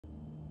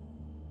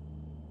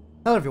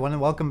Hello everyone and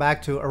welcome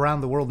back to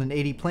Around the World in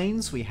 80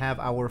 Planes. We have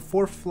our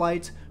fourth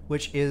flight,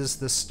 which is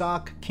the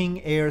stock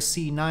King Air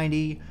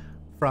C90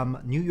 from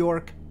New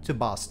York to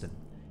Boston.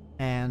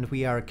 And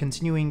we are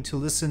continuing to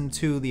listen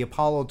to the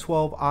Apollo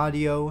 12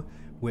 audio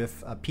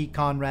with Pete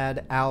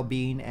Conrad, Al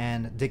Bean,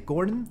 and Dick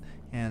Gordon.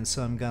 And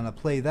so I'm gonna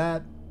play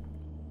that.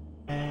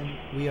 And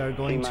we are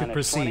going to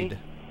proceed.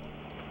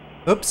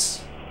 20.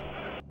 Oops!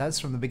 That's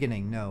from the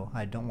beginning. No,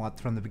 I don't want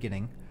from the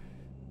beginning.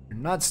 We're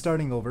not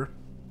starting over.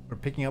 We're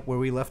picking up where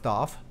we left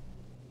off.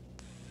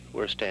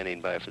 We're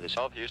standing by for this.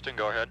 South Houston,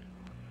 go ahead.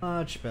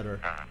 Much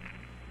better.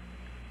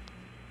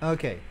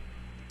 Okay,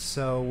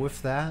 so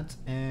with that,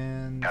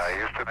 and...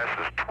 Houston, this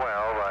is 12.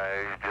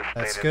 I just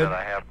stated that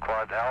I have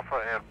quad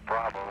alpha and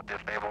bravo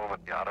disabled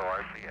with the auto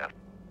RCS.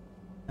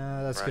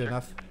 That's Roger. good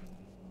enough.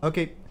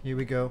 Okay, here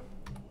we go.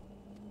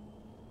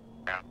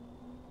 Yeah.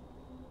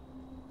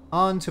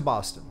 On to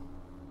Boston.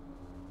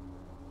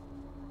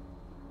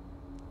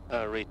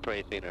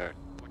 Retracing our.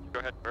 Go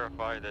ahead and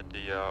verify that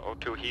the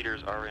O2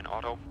 heaters are in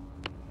auto.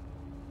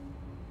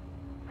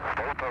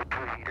 Both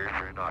O2 heaters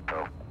are in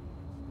auto.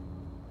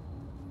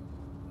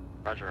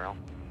 Roger, Al.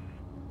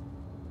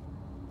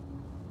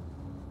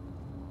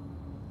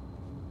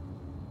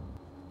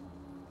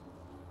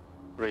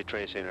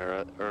 Retracing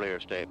our earlier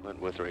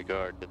statement with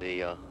regard to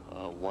the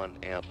 1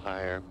 amp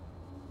higher.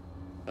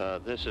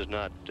 This is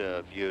not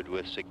viewed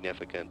with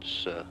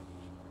significance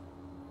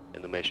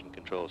in the Mission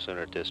Control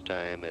Center at this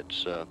time.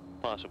 It's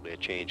possibly a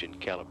change in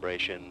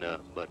calibration,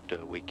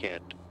 but we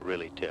can't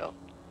really tell.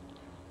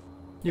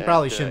 You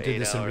probably At, shouldn't do 8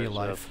 this in real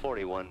hours, life.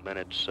 41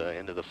 minutes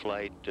into the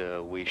flight,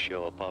 we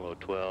show Apollo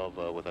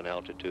 12 with an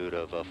altitude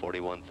of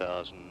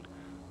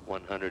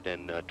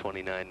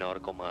 41,129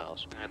 nautical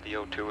miles. At the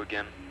O2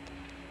 again.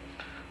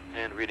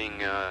 And reading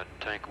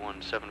tank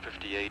 1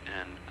 758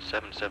 and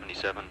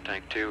 777,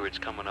 tank 2, it's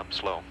coming up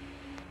slow.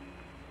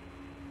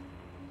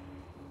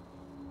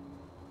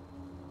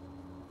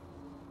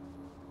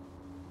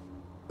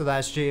 So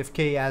that's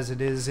JFK as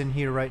it is in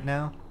here right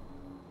now.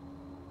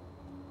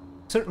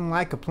 Certain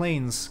lack of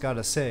planes,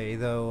 gotta say,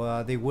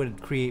 though they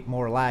would create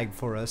more lag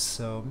for us,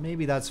 so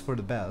maybe that's for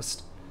the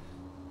best.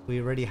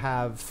 We already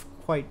have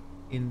quite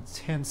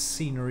intense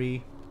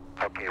scenery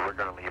Okay, we're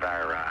going to leave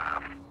our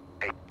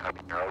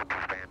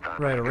O2 stands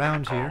on. right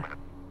around here.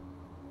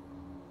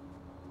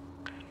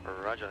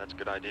 Roger, that's a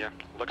good idea.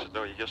 Looks as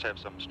though you just have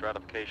some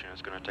stratification.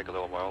 It's going to take a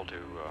little while to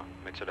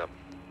mix it up.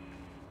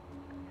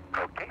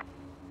 Okay.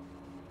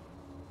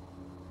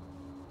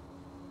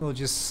 We'll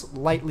just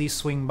lightly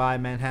swing by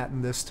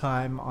Manhattan this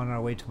time on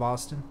our way to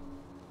Boston.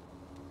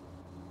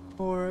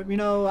 Or, you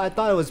know, I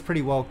thought it was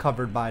pretty well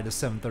covered by the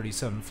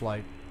 737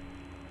 flight.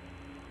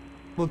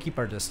 We'll keep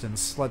our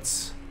distance.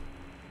 Let's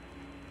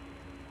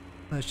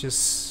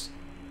just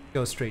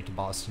go straight to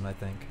Boston, I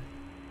think.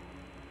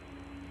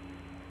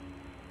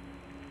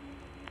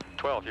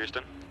 12,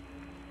 Houston.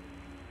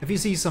 If you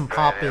see some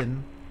pop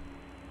in,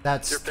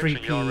 that's Your pitch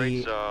and yaw 3P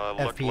rates look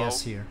low.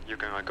 FPS here. You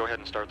can go ahead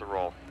and start the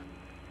roll.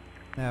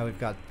 Now we've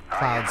got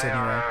clouds anyway.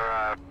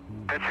 Our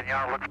pitch and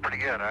yaw looks pretty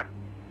good, huh?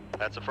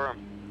 That's a firm.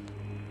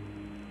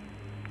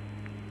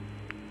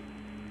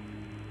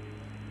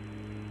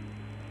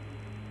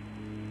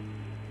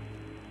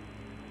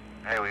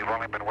 Hey, we've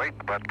only been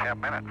waiting about 10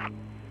 minutes.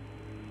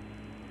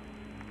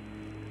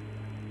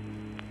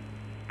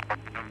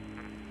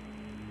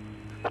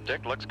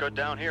 Dick, looks good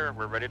down here.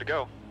 We're ready to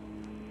go.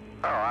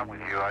 Oh, I'm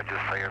with you. I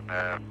just saying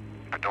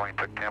it only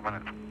took 10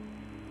 minutes.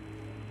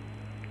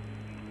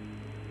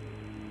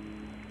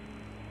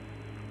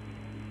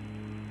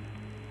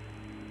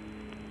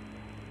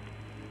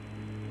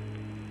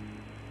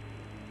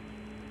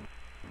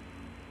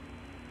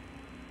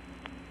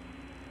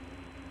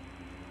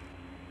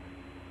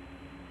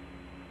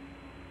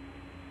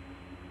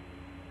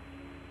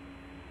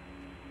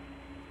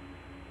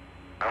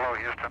 Hello,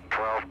 Houston,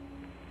 12.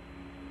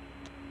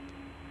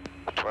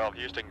 12,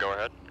 Houston, go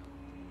ahead.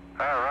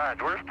 All right,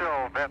 we're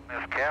still vetting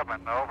this cabin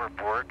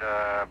overboard.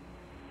 I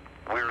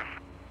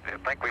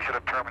think we should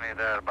have terminated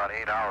that about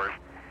 8 hours.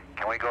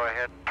 Can we go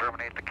ahead and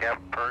terminate the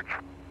cabin purge?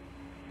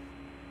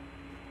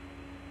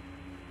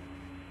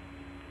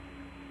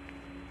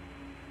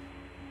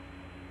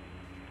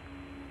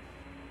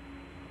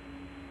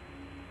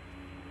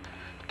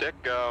 Dick,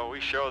 we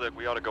show that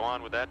we ought to go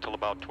on with that till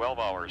about 12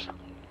 hours.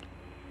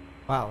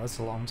 Wow, that's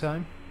a long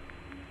time.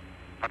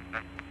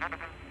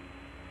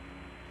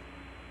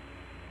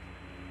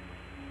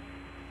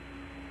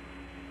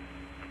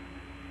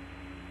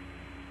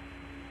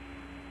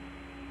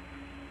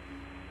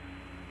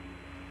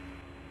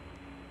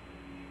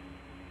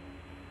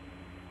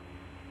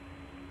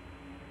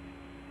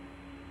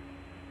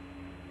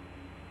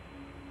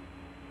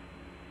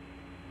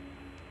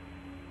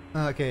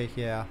 Okay,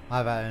 yeah,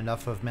 I've had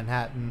enough of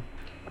Manhattan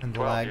and the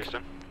 12, lag.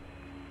 Houston.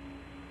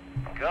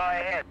 Go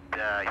ahead,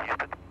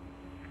 Houston.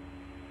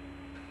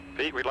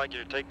 Pete, we'd like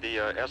you to take the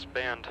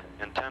S-band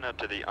antenna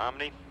to the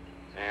Omni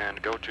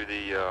and go to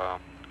the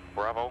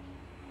Bravo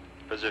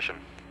position.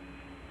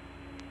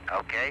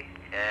 Okay,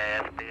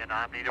 being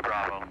Omni to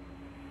Bravo.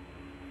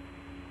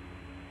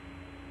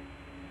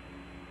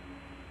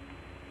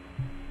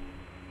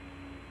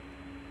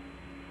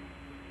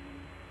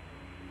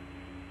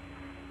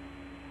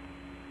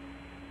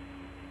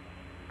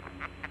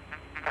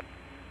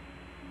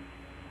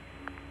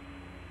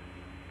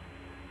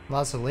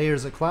 Lots of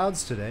layers of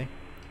clouds today.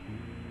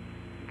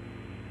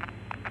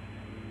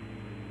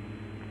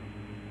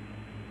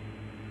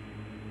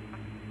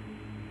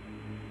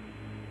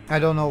 I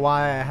don't know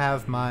why I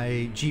have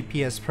my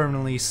GPS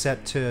permanently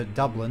set to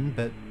Dublin,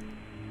 but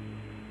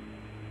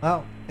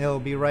well, it'll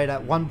be right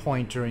at one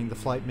point during the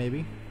flight,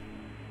 maybe.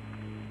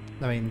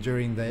 I mean,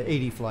 during the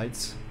 80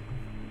 flights.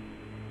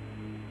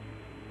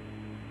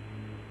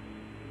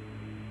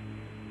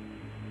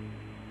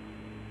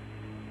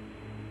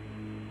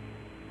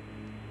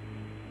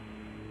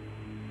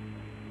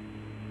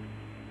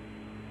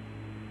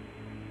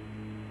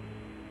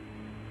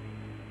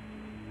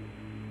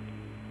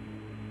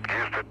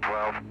 Houston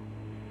 12.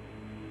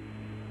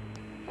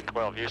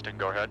 12, Houston,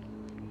 go ahead.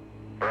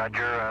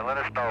 Roger, let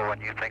us know when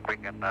you think we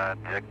can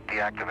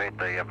deactivate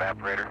the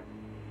evaporator.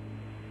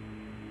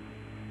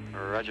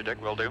 Roger,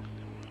 Dick, will do.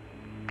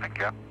 Thank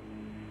you.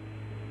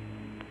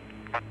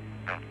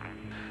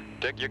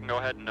 Dick, you can go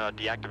ahead and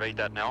deactivate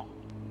that now.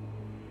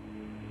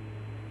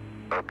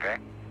 Okay.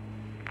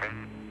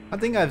 I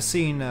think I've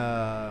seen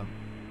a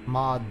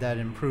mod that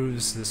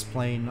improves this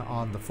plane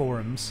on the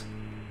forums.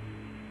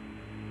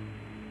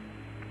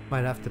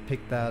 Might have to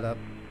pick that up.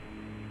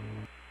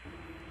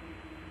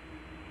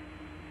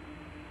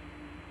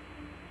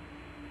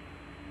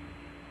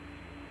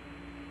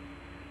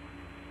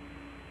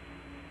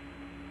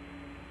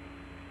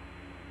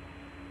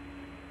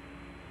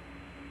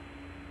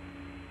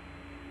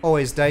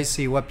 Always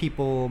dicey what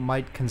people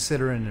might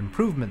consider an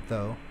improvement,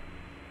 though.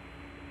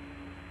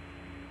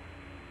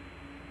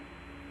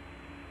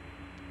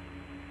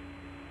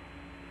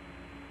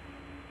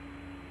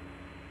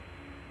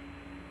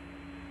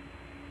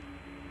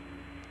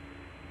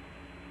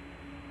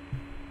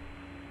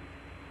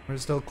 We're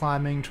still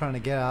climbing, trying to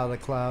get out of the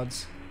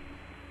clouds.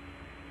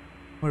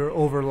 We're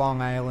over Long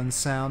Island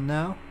Sound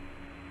now.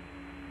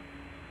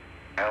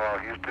 Hello,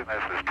 Houston,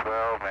 this is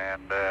 12,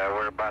 and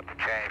we're about to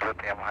change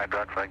lithium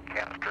hydroxide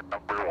canister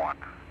number 1.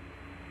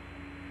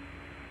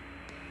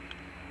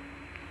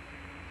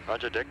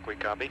 Roger, Dick, we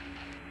copy.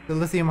 The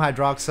lithium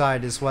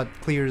hydroxide is what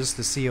clears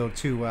the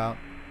CO2 out.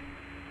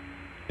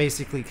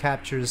 Basically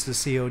captures the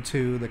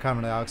CO2, the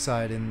carbon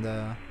dioxide in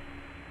the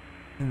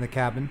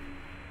cabin.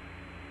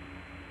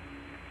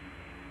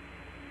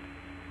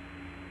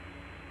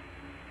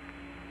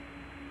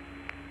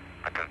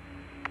 Okay.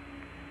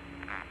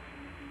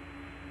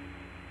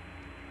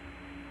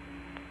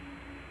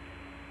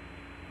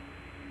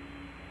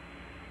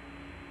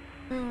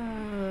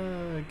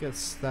 I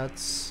guess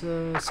that's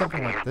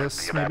something like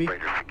this, maybe.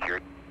 Evaporator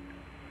secured.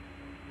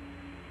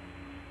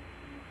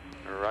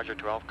 Roger,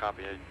 12,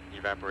 copy.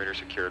 Evaporator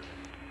secured.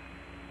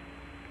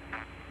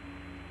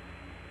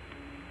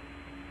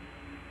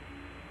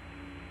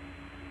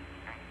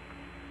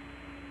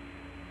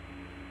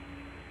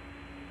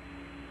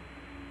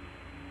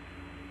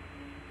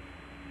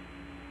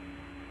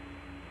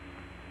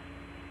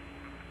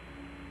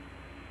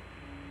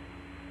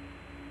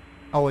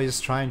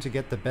 Always trying to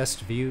get the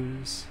best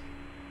views.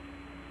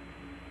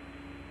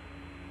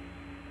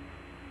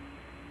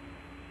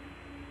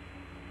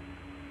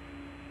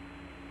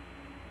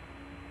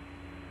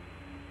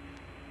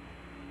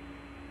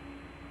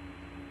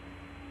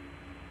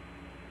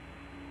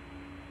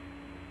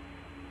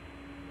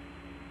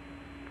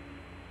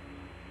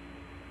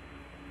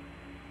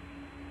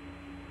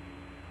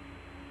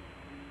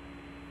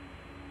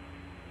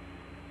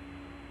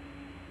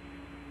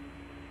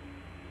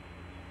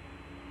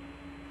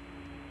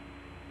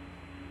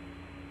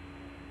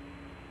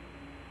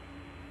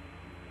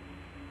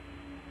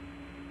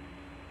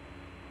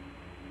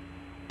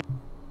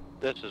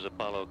 This is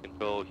Apollo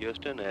Control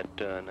Houston at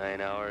 9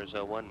 hours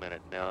 1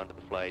 minute now into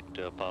the flight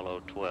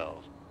Apollo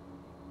 12.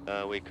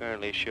 We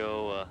currently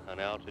show an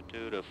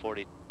altitude of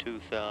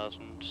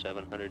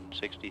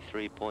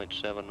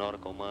 42,763.7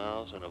 nautical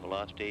miles and a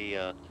velocity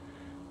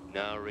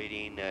now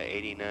reading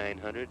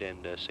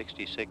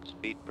 8,966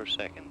 feet per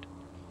second.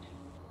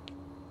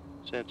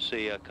 Since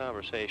the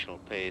conversational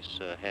pace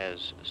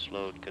has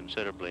slowed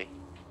considerably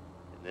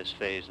in this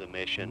phase of the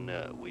mission,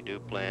 we do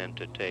plan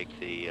to take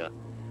the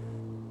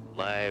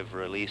live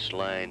release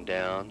line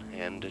down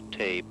and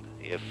tape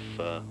if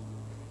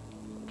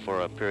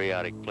for a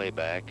periodic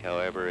playback.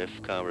 However, if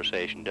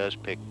conversation does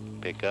pick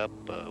up,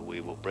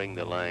 we will bring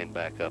the line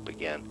back up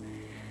again.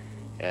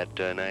 At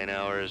 9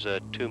 hours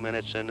 2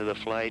 minutes into the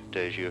flight,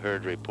 as you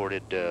heard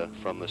reported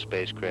from the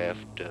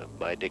spacecraft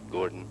by Dick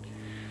Gordon,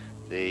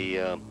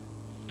 the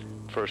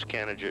first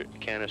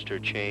canister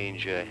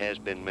change has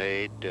been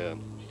made,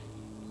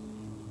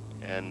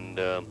 and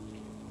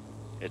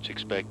it's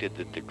expected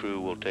that the crew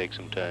will take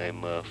some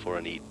time for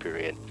an eat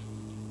period.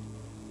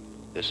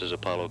 This is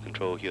Apollo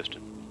Control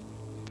Houston.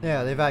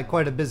 Yeah, they've had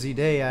quite a busy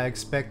day. I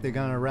expect they're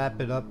gonna wrap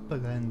it up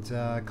and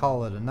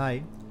call it a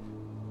night.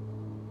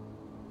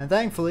 And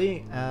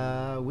thankfully,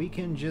 we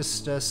can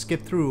just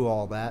skip through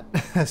all that.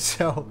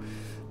 So,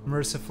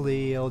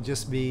 mercifully, it'll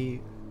just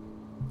be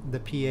the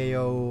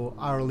PAO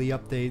hourly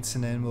updates,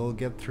 and then we'll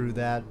get through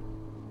that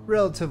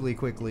relatively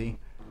quickly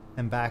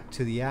and back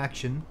to the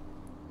action.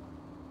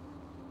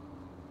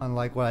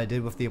 Unlike what I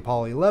did with the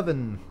Apollo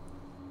 11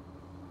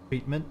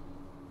 treatment.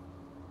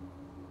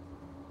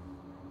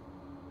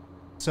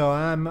 So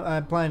I'm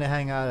planning to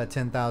hang out at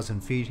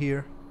 10,000 feet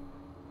here.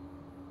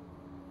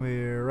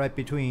 We're right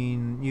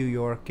between New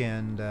York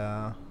and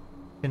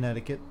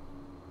Connecticut.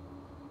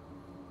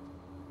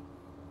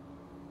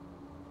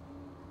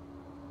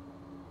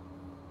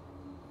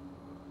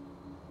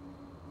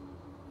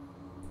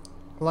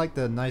 I like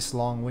the nice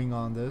long wing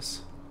on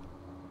this.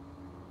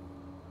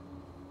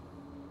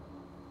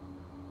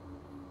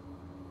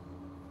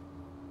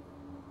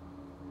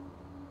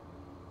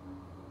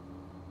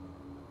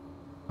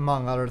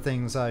 Among other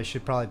things, I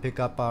should probably pick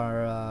up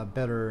our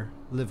better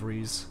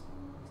liveries.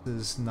 This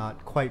is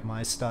not quite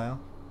my style.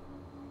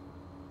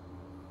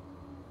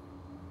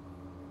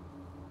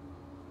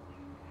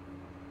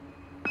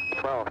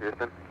 Well,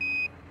 Houston.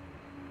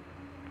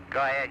 Go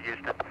ahead,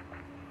 Houston.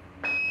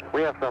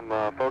 We have some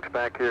folks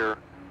back here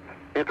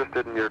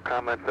interested in your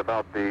comments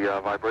about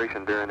the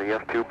vibration during the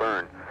S2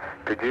 burn.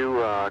 Could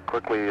you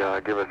quickly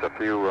give us a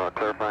few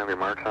clarifying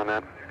remarks on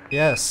that?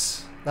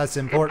 Yes, that's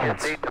important. It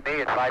just seemed to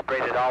me it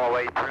vibrated all the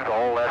way through the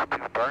whole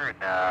S2 burn.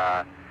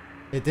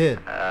 It did.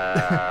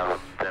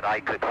 That I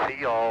could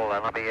feel.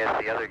 Let me ask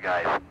the other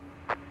guys.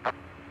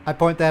 I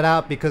point that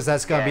out because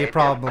that's going to be a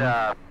problem.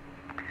 Yeah,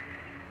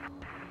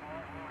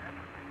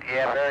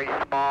 very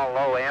small,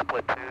 low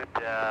amplitude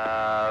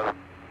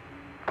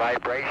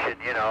vibration,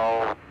 you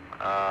know.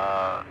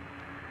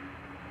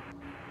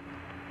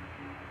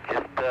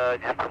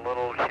 Just a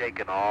little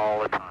shaking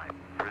all the time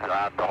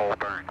throughout the whole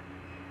burn.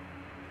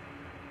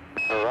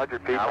 Roger,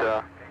 Pete.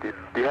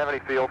 Do you have any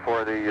feel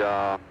for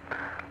the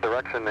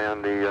direction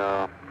and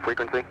the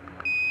frequency?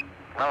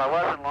 Well, it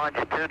wasn't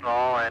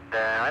longitudinal, and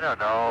I don't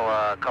know,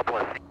 a couple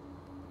of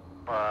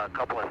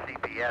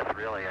CPS,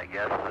 really, I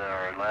guess,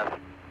 or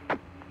less.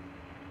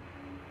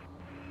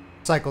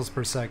 Cycles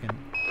per second.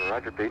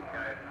 Roger, Pete.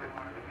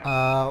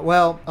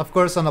 Well, of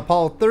course, on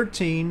Apollo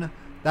 13,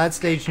 that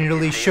stage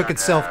nearly shook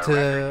itself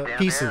to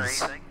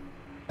pieces.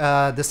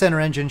 The center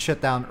engine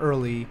shut down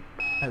early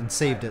and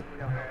saved it.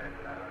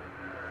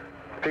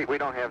 Pete, we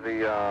don't have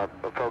the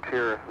folks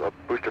here, the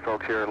booster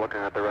folks here, looking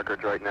at the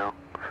records right now.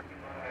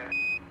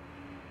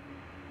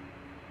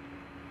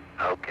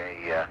 Okay,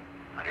 yeah,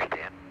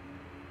 understand.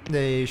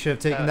 They should have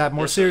taken that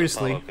more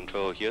seriously. Apollo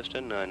Control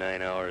Houston,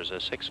 9 hours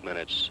 6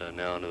 minutes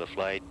now into the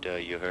flight.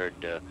 You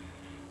heard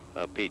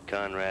Pete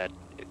Conrad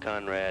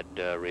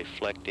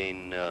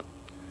reflecting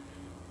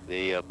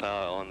the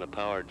power on the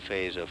powered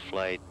phase of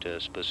flight,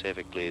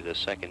 specifically the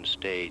second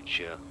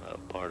stage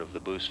part of the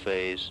boost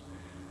phase,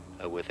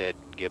 with Ed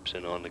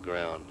Gibson on the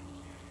ground.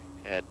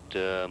 At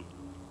 9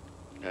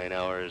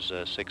 hours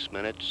 6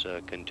 minutes,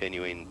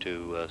 continuing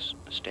to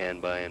stand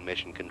by in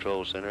Mission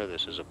Control Center.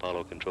 This is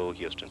Apollo Control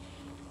Houston.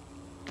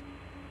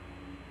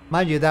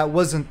 Mind you, that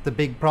wasn't the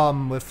big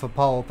problem with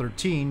Apollo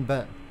 13,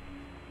 but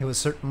it was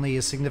certainly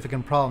a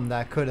significant problem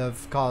that could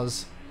have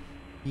caused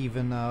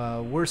even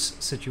a worse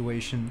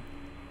situation.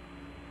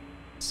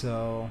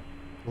 So,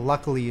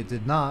 luckily it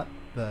did not,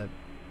 but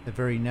it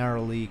very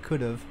narrowly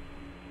could have.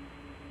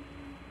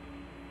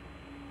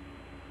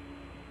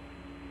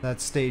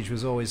 That stage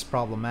was always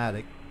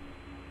problematic.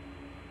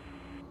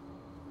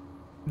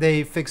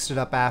 They fixed it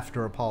up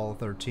after Apollo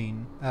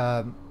 13.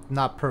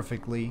 Not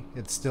perfectly.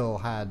 It still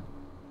had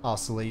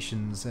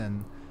oscillations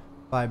and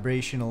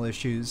vibrational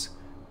issues,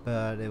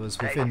 but it was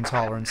within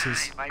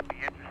tolerances. It might be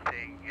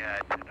interesting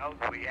to note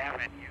we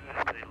haven't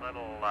used the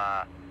little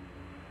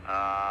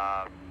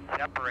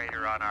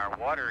separator on our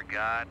water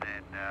gun,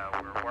 and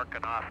we're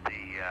working off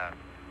the...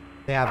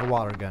 They have a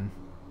water gun,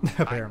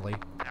 apparently.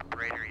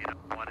 Separator, you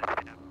know, one is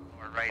on the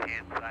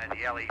right-hand side of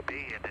the LEB,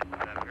 and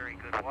it's very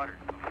good water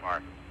so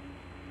far.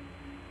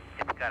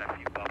 It's got a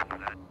few bubbles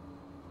in it.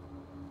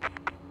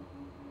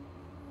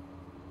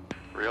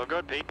 Real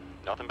good, Pete.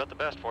 Nothing but the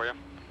best for you.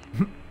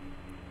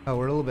 Oh,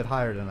 we're a little bit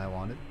higher than I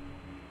wanted.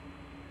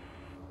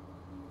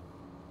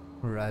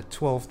 We're at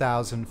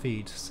 12,000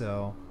 feet,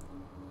 so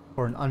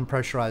for an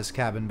unpressurized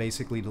cabin,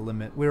 basically the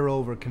limit. We're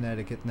over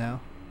Connecticut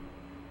now.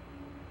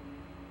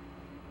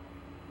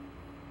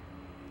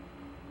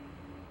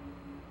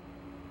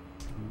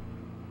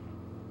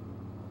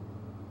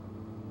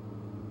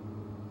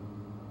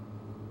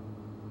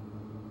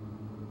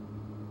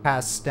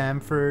 Past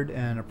Stamford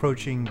and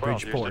approaching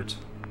Bridgeport.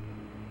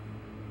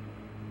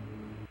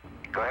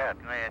 Go ahead.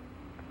 Go ahead.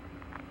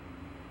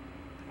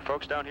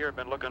 Folks down here have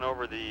been looking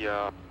over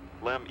the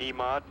LEM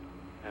E-mod,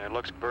 and it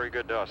looks very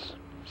good to us.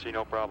 See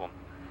no problem.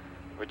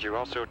 Would you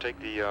also take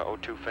the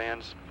O2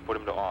 fans, put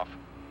them to off?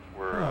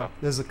 We're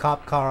there's a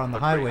cop car on the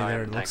highway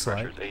there, it looks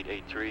like.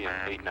 883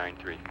 and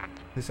 893. At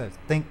least I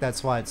think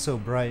that's why it's so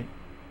bright.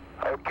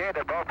 Okay,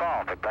 they're both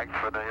off, but thanks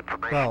for the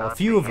information. Well, a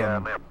few of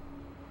them.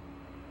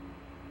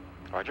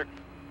 Roger.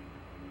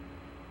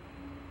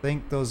 I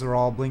think those are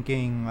all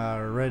blinking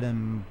red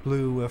and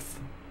blue with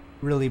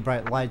really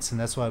bright lights, and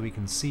that's why we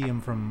can see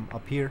them from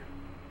up here.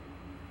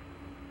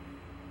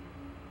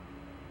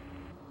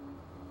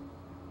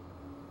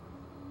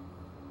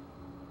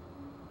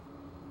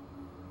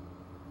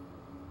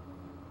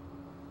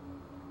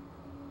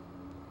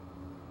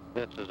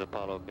 This is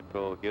Apollo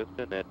Control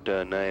Houston at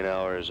 9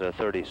 hours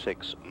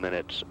 36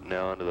 minutes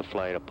now into the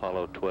flight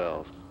Apollo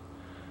 12.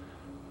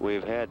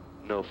 We've had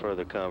no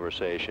further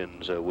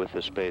conversations with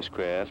the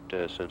spacecraft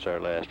since our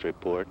last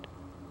report.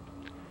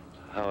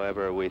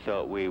 However, we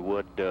thought we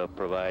would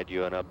provide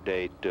you an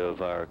update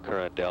of our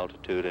current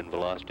altitude and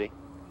velocity.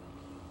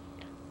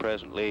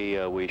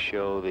 Presently, we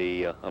show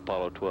the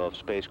Apollo 12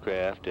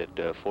 spacecraft at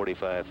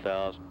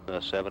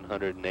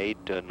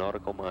 45,708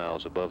 nautical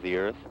miles above the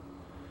Earth.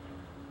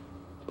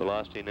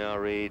 Velocity now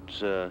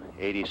reads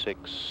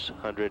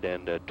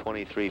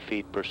 8,623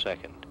 feet per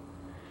second.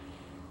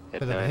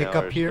 At Bit of a 9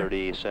 hiccup hours, here.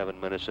 37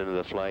 minutes into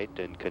the flight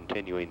and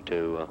continuing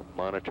to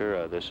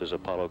monitor. This is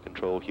Apollo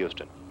Control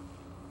Houston.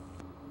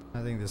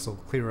 I think this will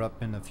clear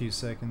up in a few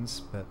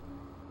seconds, but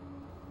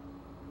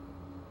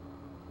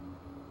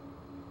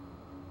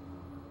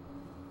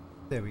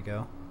there we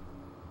go.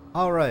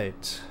 All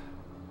right.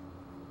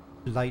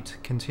 Light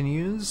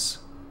continues.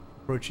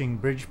 Approaching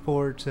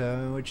Bridgeport,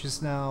 which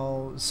is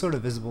now sort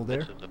of visible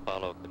there. This is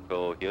Apollo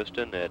Control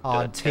Houston at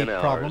Odd 10 tape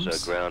hours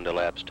problems. ground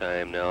elapsed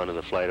time now into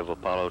the flight of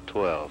Apollo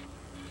 12.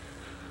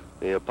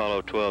 The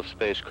Apollo 12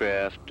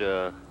 spacecraft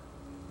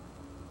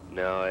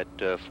now at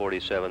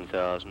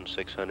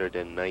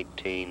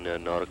 47,619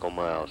 nautical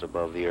miles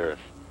above the Earth.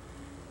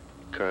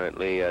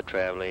 Currently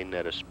traveling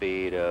at a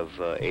speed of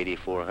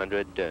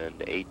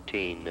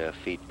 8,418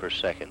 feet per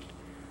second.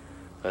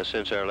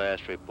 Since our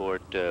last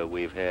report,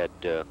 we've had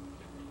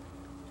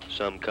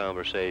some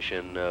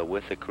conversation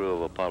with the crew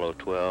of Apollo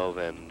 12,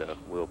 and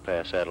we'll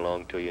pass that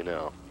along to you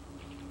now.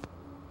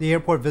 The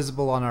airport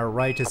visible on our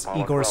right is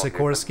Apollo Igor 12,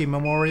 Sikorsky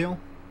Memorial.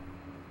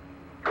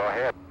 Go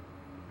ahead.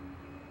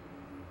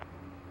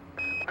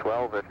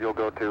 12, if you'll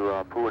go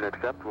to POO and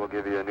accept, we'll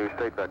give you a new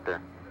state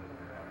vector.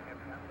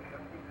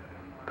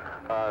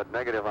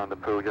 Negative on the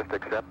POO, just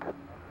accept.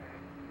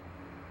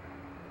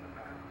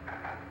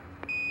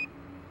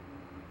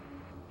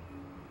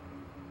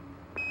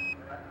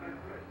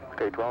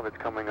 Okay, 12, it's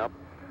coming up.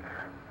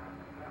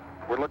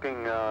 We're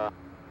looking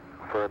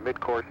for a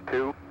mid-course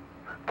 2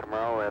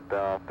 tomorrow at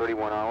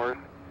 31 hours,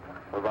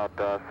 about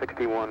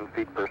 61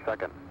 feet per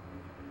second.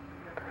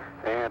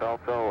 And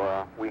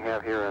also, we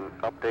have here an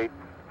update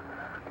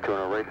to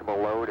an erasable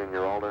load in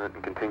your alternate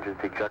and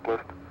contingency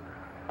checklist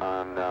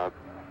on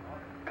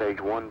page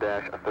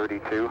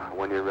 1-32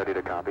 when you're ready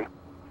to copy.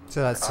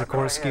 So that's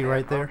Sikorsky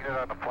right there. I'll get it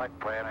on the flight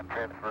plan and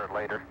transfer it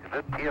later. Is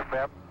it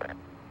TFM?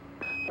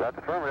 That's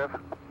affirmative.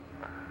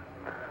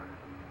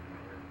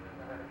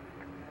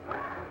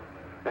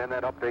 And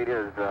that update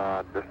is,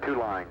 there's 2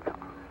 lines.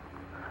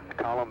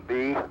 Column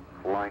B,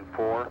 line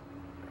 4,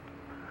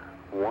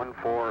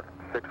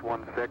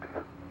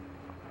 14616,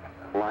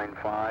 line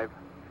 5,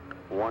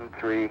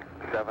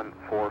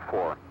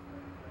 13744.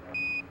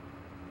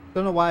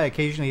 Don't know why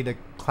occasionally the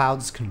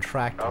clouds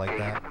contract like Okay,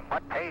 that.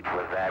 what page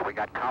was that? We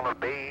got column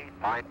B,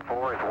 line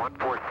 4 is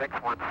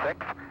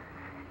 14616,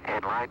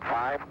 and line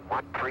 5,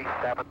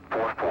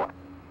 13744.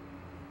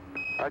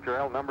 Roger,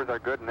 L, numbers are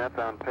good, and that's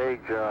on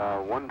page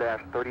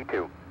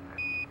 1-32.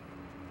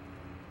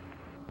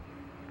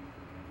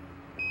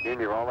 In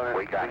your alternate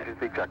We got it.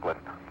 contingency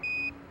checklist.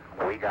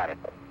 We got it.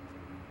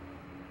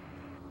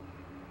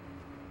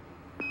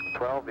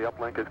 12, the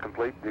uplink is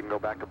complete. You can go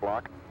back to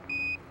block.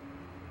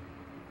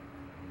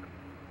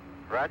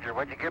 Roger,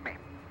 what'd you give me?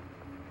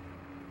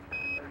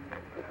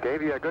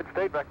 Gave you a good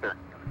state vector.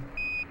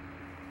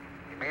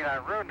 You mean I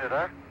ruined it,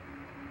 huh?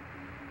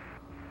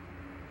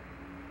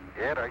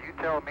 Ed, are you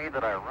telling me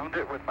that I ruined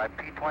it with my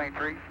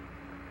P-23?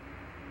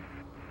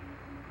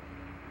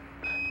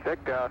 Dick,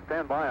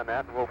 stand by on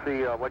that, and we'll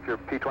see what your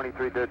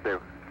P-23 did do.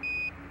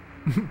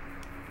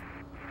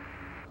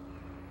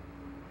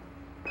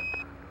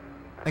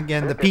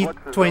 Again, the Dick, it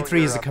looks as though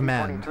P-23 is a your,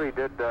 command. P-23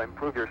 did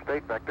improve your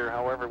state vector.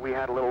 However, we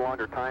had a little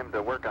longer time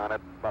to work on it,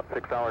 about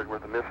 6 hours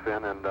worth of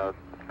misfin, and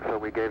so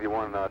we gave you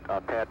one a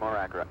tad more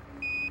accurate.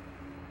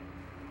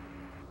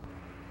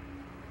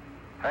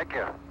 Thank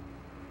you.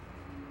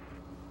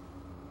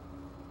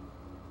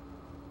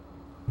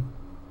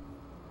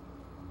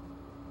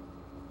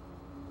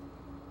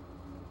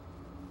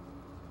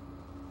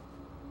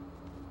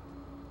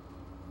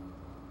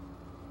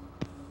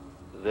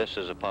 This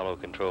is Apollo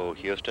Control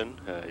Houston.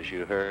 As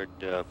you heard,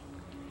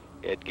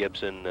 Ed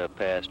Gibson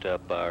passed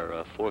up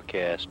our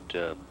forecast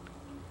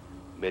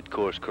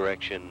mid-course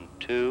correction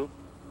 2.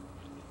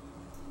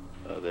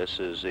 This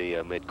is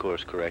the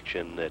mid-course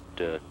correction that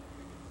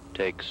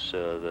takes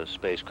the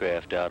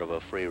spacecraft out of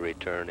a free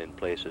return and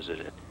places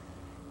it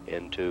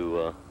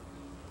into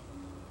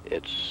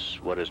its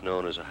what is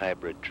known as a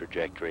hybrid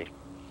trajectory.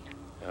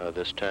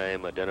 This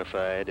time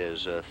identified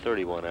as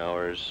 31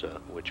 hours,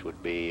 which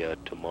would be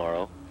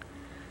tomorrow,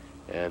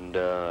 and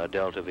a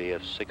delta V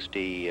of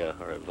 60,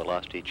 or a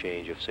velocity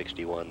change of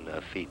 61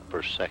 feet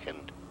per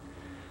second.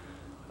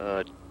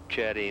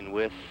 Chatting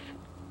with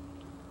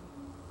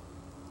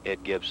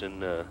Ed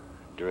Gibson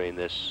during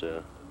this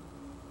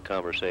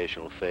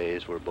conversational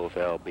phase were both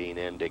Al Bean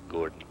and Dick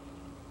Gordon.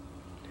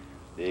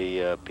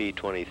 The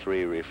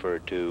P-23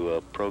 referred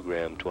to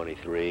Program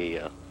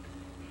 23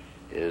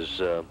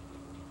 is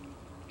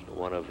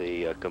one of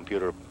the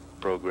computer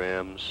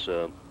programs,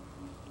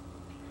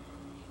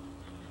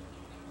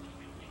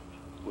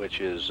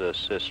 which is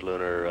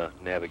cislunar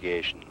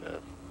navigation,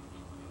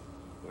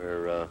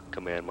 where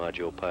command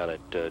module pilot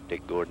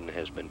Dick Gordon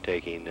has been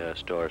taking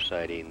star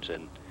sightings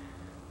and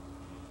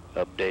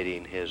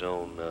updating his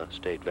own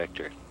state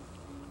vector.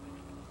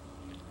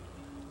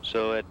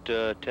 So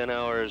at 10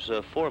 hours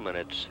 4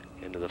 minutes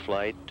into the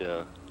flight,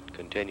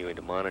 continuing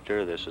to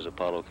monitor, this is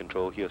Apollo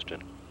Control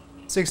Houston.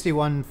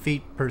 61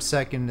 feet per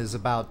second is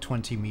about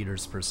 20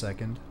 meters per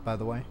second, by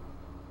the way.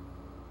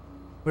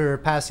 We're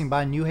passing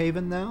by New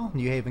Haven now,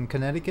 New Haven,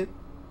 Connecticut.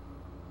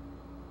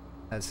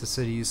 That's the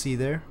city you see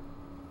there.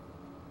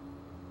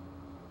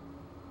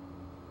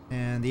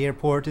 And the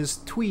airport is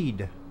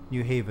Tweed,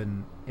 New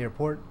Haven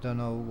Airport. Don't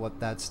know what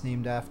that's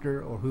named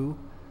after or who.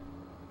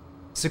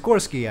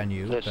 Sikorsky, I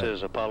knew. This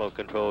is Apollo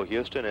Control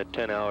Houston at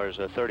 10 hours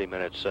 30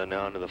 minutes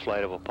now into the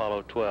flight of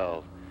Apollo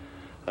 12.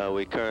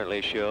 We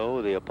currently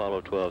show the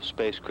Apollo 12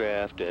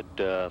 spacecraft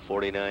at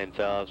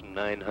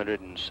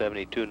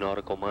 49,972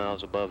 nautical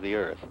miles above the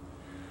Earth.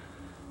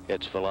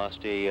 Its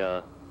velocity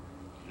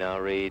now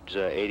reads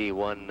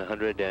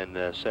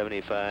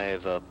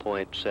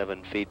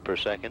 8,175.7 feet per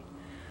second.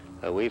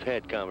 We've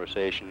had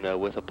conversation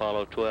with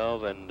Apollo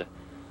 12, and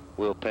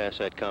we'll pass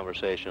that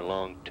conversation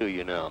along to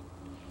you now.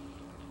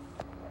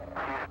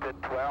 Houston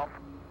 12.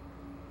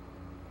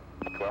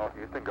 12,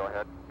 Houston, go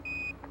ahead.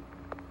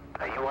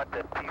 You want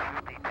the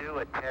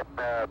P-52 at 10,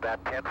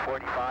 about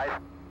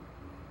 10:45?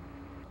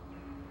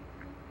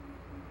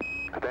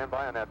 Stand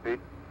by on that,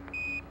 Pete.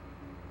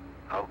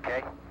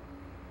 Okay.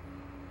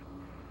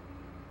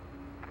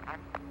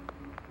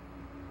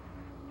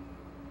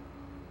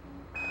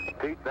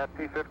 Pete, that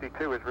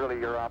P-52 is really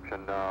your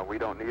option. We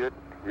don't need it.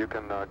 You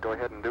can go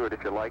ahead and do it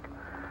if you like.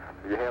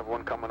 You have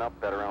one coming up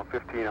at around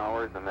 15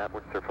 hours, and that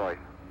would suffice.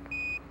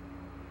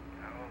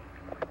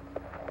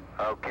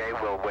 Okay,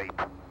 we'll wait.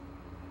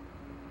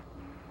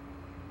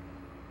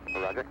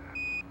 Roger.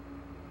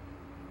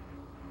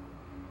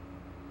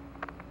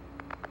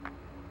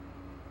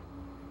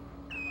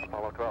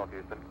 Apollo 12,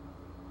 Houston.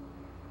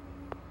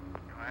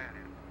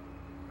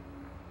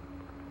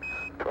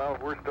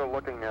 12, we're still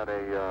looking at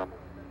a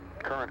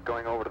current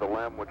going over to the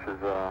LEM, which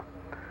is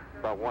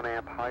about 1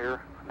 amp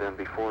higher than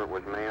before it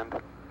was manned.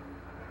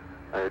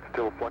 It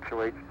still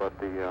fluctuates, but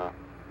the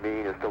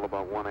mean is still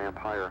about 1 amp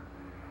higher.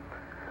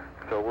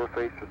 So we're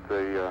faced with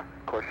the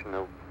question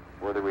of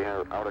whether we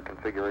have out of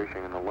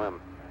configuration in the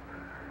LEM.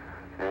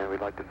 And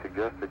we'd like to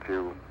suggest that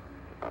you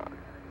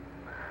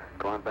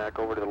go on back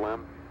over to the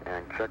LEM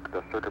and check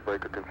the circuit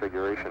breaker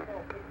configuration.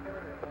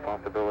 The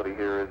possibility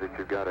here is that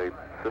you've got a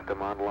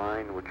system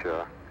online which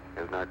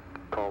is not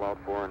called out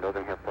for and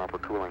doesn't have proper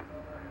cooling.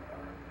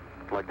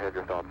 I'd like to have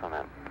your thoughts on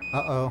that.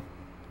 Uh-oh.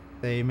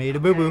 They made a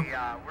boo-boo. Okay,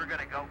 we're going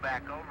to go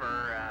back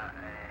over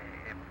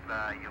if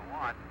you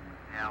want.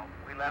 Now,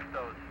 we left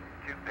those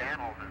two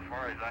panels, as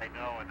far as I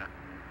know, in the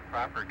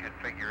proper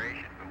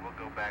configuration, but we'll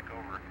go back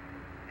over.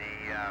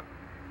 The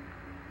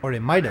Or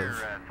it might other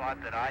have.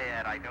 thought that I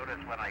had, I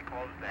noticed when I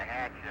closed the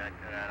hatch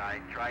that I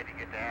tried to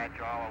get the hatch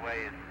all the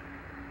way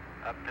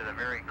up to the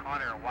very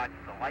corner and watch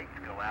the lights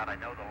go out. I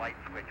know the light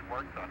switch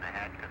works on the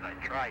hatch because I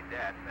tried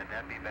that, and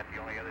that'd be about the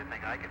only other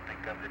thing I could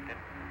think of that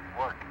didn't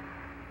work.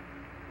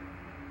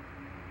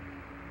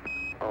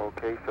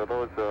 Okay, so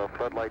those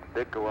floodlights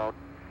did go out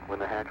when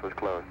the hatch was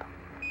closed.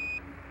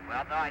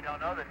 Well, no, I don't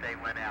know that they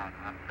went out.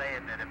 I'm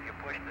saying that if you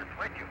push the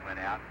switch, it went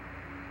out.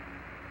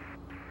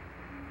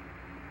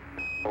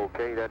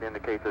 Okay, that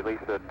indicates at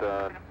least that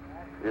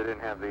you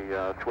didn't have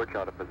the switch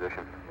out of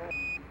position.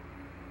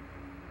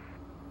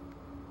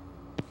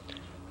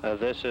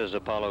 This is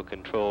Apollo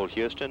Control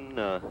Houston.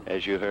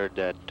 As you heard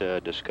that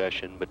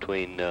discussion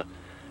between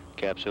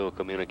capsule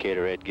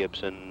communicator Ed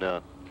Gibson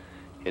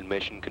in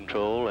Mission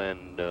Control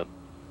and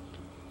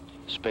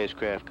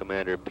spacecraft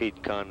commander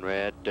Pete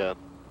Conrad,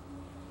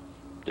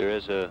 there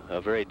is a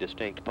very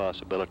distinct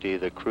possibility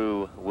the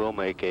crew will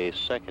make a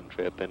second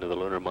trip into the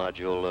lunar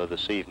module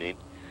this evening.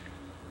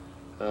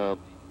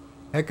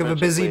 Heck of a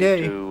busy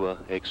day. To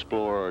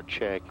explore or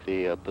check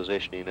the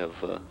positioning of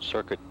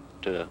circuit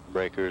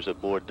breakers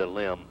aboard the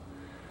LEM.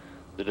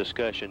 The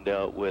discussion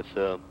dealt with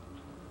a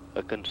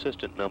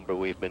consistent number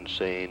we've been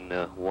seeing,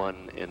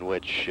 one in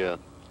which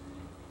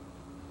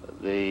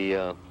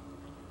there's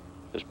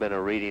been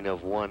a reading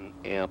of 1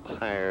 amp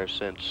higher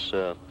since,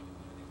 or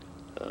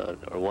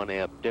 1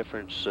 amp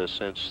difference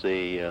since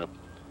the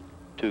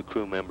two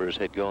crew members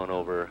had gone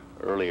over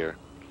earlier,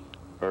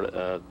 or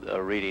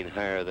a reading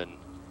higher than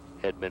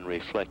had been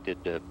reflected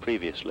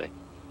previously.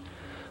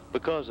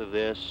 Because of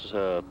this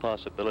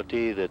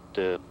possibility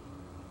that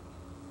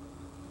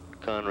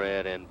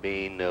Conrad and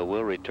Bean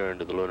will return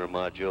to the lunar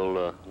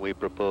module, we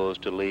propose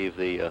to leave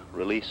the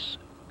release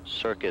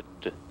circuit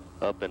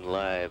up and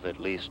live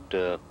at least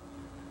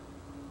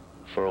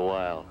for a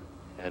while.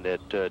 And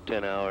at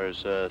 10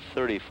 hours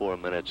 34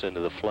 minutes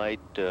into the flight,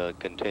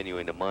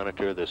 continuing to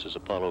monitor, this is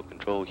Apollo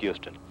Control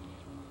Houston.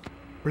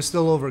 We're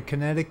still over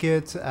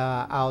Connecticut.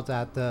 Out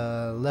at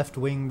the left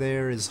wing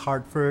there is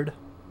Hartford.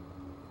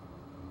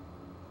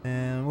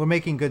 And we're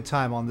making good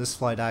time on this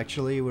flight,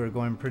 actually. We're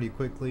going pretty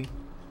quickly.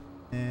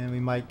 And we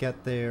might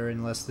get there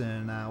in less than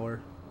an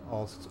hour,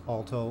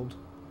 all told.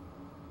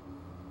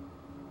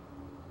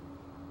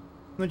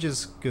 Which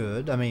is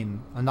good. I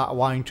mean, I'm not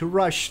wanting to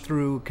rush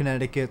through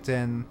Connecticut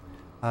and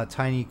a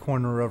tiny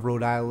corner of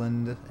Rhode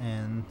Island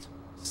and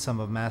some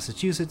of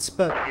Massachusetts,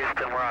 but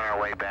Houston, we're on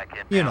our way back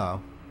in. you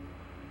know.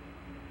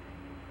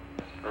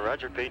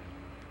 Roger, Pete.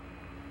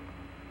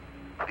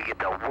 We get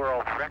the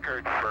world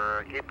record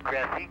for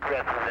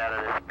egresses out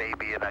of this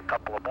baby and a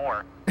couple of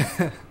more.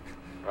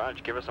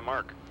 Raj, give us a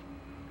mark.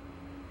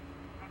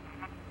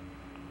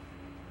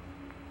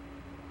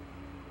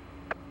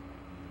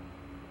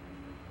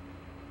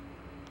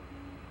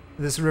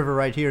 This river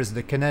right here is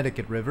the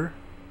Connecticut River,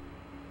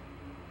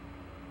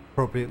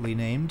 appropriately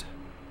named.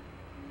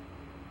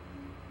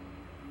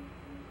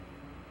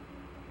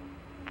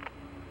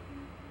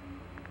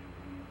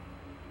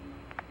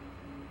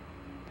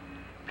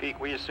 Pete,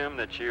 we assume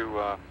that you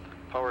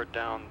powered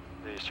down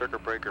the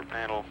circuit breaker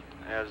panel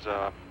as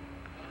on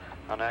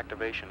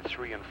activation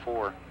 3 and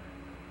 4.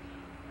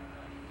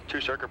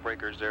 2 circuit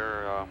breakers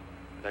there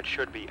that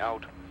should be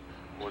out,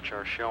 which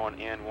are shown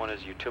in. One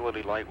is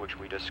utility light, which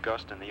we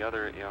discussed, and the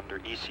other under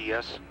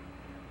ECS,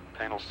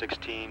 panel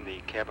 16,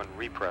 the cabin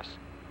repress,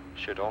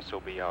 should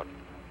also be out.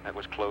 That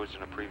was closed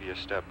in a previous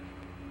step.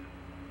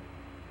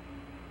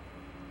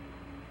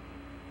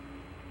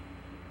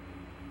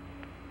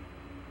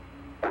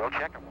 We'll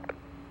check them.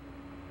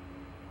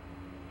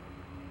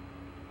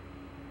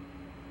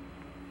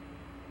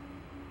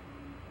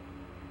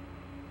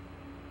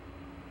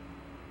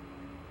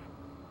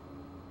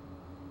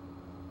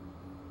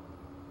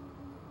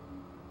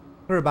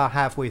 We're about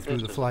halfway through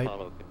This the is flight.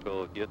 Apollo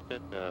Control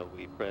Houston.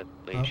 We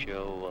presently Oh,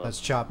 show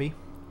that's choppy.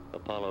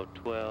 Apollo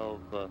 12,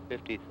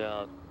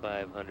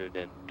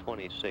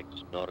 50,526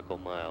 nautical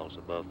miles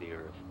above the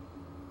Earth.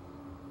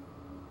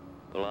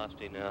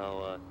 Velocity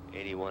now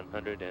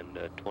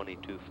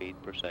 8,122 feet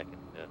per second.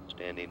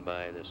 Standing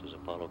by, this is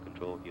Apollo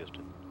Control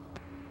Houston.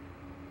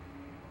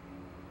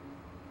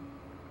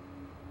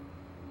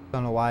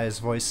 Don't know why his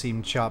voice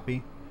seemed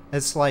choppy.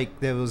 It's like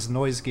there was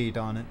noise gate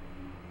on it.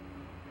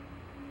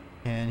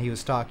 And he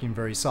was talking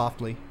very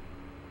softly.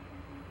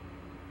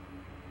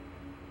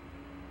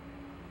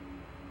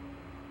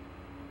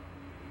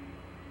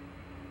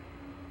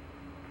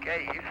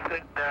 Okay,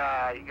 Houston,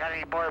 you got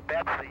any more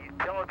bets? The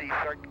utility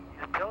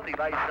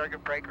light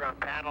circuit breaker on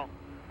panel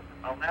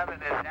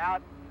 11 is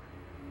out,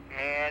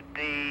 and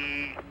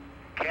the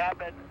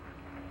cabin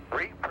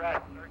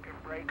repress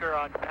circuit breaker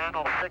on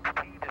panel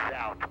 16 is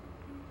out.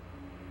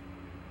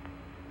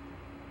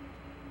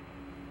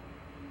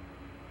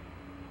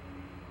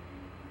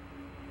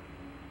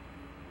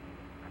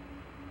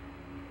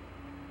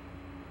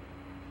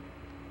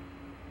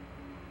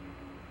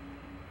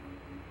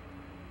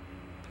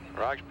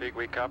 Raj, Pete,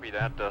 we copy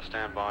that.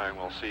 Stand by, and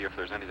we'll see if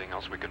there's anything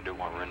else we can do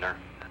while we're in there.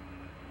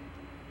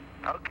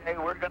 Okay,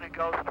 we're going to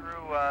go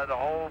through the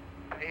whole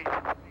pace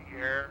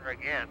here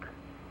again.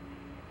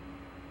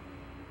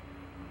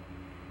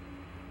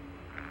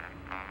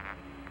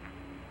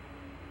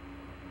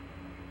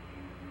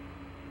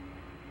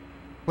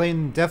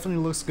 Plane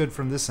definitely looks good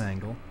from this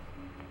angle.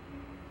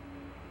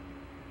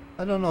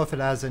 I don't know if it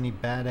has any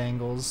bad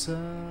angles.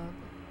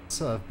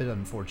 It's a bit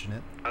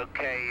unfortunate.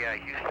 Okay,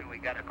 Houston, we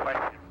got a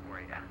question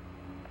for you.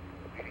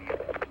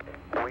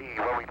 When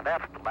we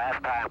left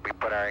last time, we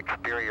put our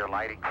exterior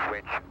lighting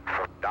switch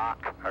from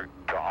dock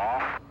to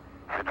off,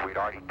 since we'd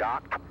already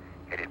docked,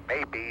 and it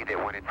may be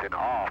that when it's in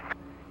off,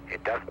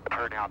 it doesn't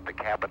turn out the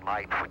cabin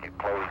lights when you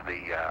close the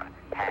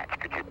hatch.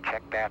 Could you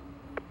check that?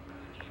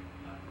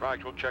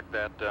 Raj, we'll check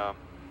that.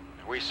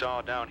 We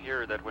saw down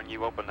here that when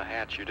you opened the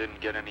hatch, you didn't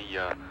get any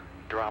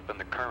drop in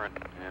the current,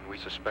 and we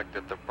suspect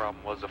that the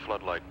problem was the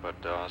floodlight, but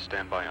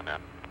stand by on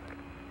that.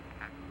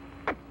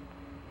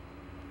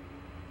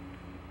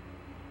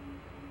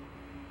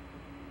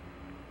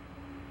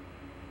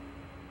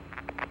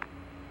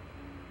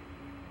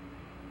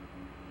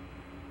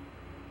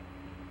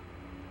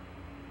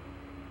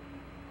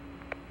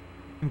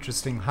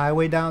 Interesting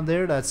highway down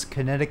there. That's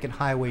Connecticut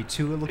Highway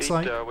 2, it looks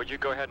Pete, like. would you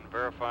go ahead and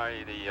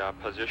verify the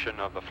position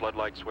of the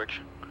floodlight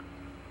switch?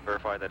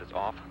 Verify that it's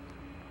off.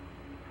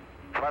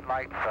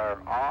 Floodlights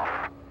are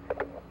off,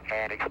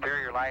 and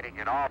exterior lighting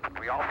is off.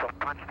 We also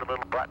punched the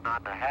little button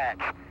on the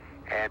hatch,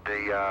 and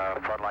the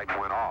floodlights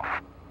went off.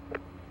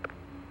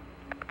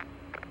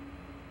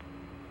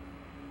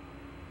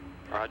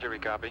 Roger, we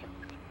copy.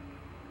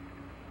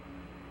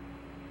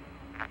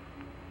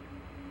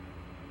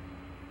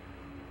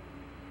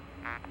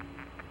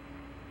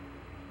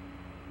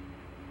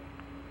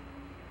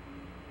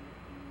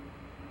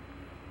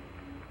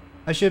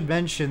 I should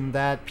mention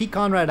that Pete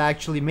Conrad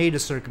actually made a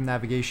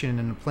circumnavigation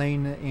in a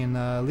plane in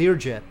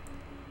Learjet.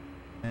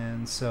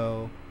 And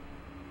so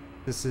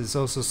this is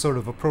also sort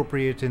of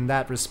appropriate in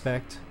that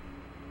respect.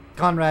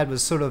 Conrad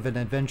was sort of an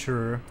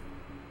adventurer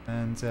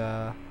and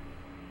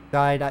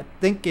died, I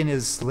think, in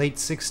his late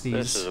 60s.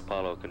 This is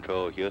Apollo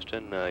Control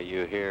Houston.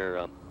 You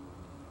hear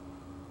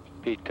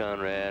Pete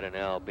Conrad and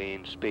Al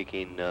Bean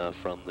speaking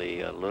from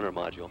the lunar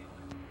module.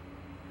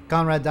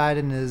 Conrad died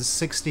in his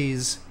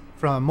 60s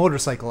from a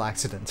motorcycle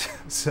accident,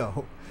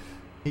 so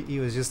he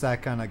was just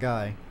that kind of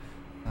guy.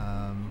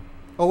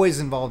 Always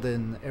involved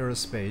in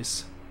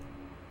aerospace.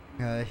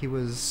 He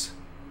was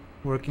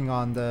working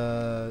on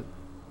the...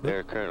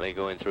 They're currently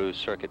going through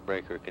circuit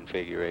breaker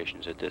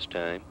configurations at this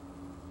time.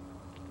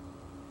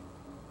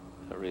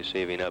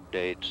 Receiving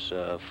updates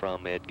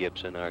from Ed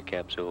Gibson, our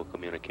capsule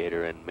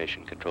communicator and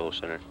mission control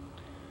center.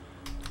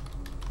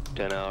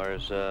 10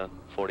 hours,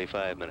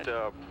 45 minutes.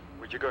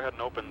 Would you go ahead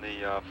and open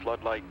the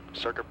floodlight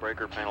circuit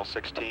breaker panel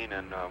 16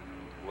 and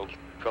we'll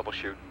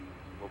troubleshoot.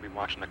 We'll be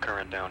watching the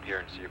current down here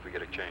and see if we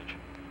get a change.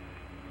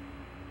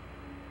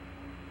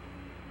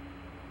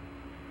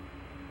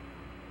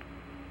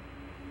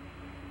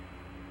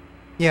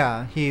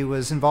 Yeah, he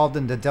was involved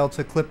in the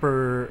Delta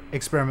Clipper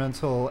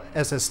experimental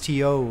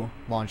SSTO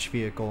launch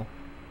vehicle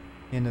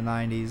in the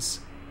 90s,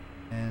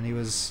 and he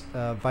was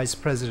vice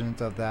president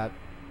of that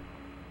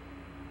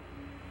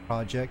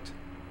project.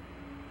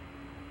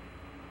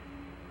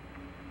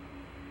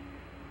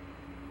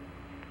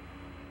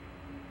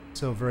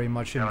 So very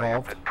much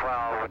involved. At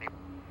 12, when you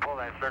pull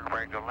that circuit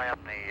breaker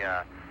lamp,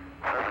 the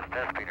surface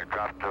test meter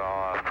dropped to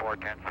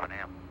 4/10 of an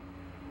amp.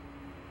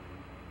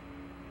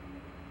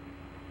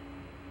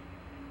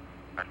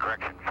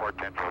 Correction,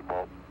 4/10 of a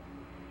volt.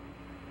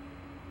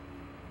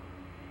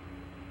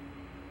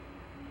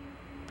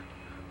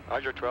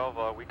 Roger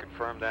 12, we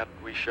confirm that.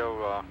 We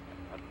show a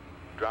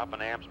drop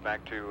in amps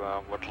back to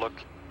what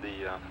looked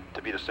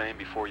to be the same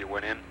before you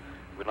went in.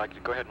 We'd like you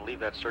to go ahead and leave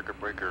that circuit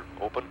breaker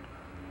open,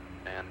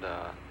 and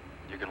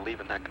you can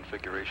leave in that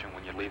configuration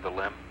when you leave the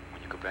LEM.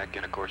 When you go back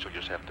in, of course, you'll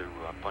just have to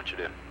punch it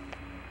in.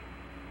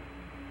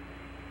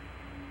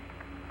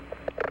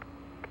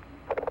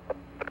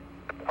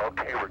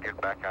 Okay, we're getting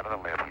back out of the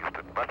lift,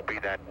 Houston. Must be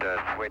that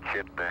switch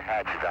in the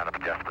hatch is out of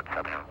adjustment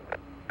somehow.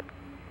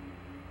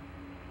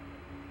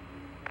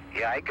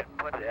 Yeah, I can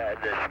put the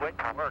switch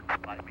works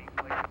by me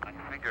placing my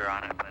finger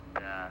on it, but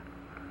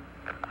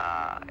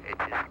it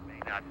just may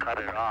not cut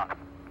it off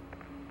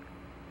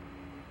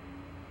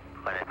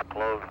when it's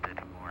closed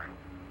anymore.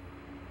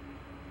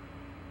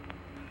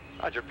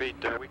 Roger,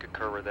 Pete, we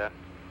concur with that.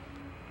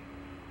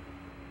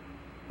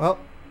 Well,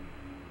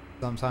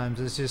 sometimes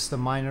it's just a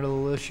minor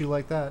little issue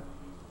like that.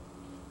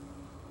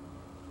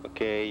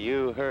 Okay,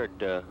 you heard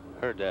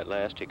that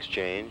last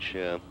exchange.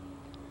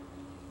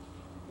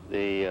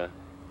 The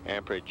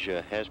amperage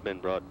has been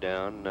brought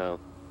down,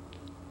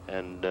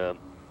 and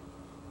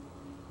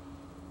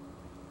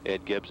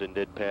Ed Gibson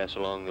did pass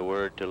along the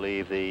word to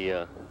leave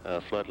the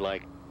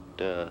floodlight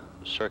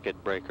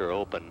circuit breaker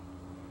open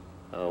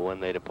when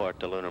they depart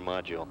the lunar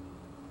module.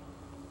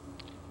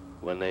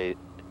 When they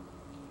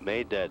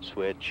made that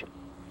switch,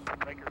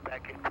 Breaker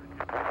back in for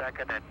just a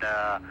second and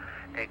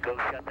go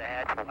shut the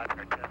hatch and watch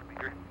our test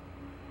meter.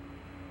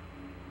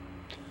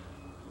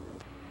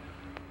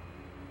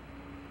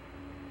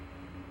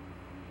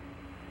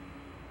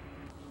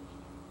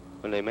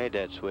 when they made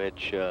that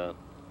switch,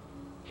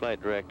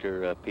 Flight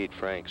Director Pete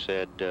Frank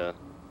said, that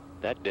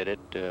did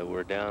it,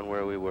 we're down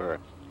where we were.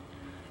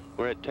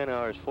 We're at 10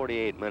 hours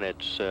 48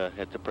 minutes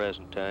at the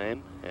present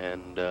time,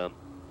 and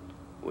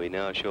we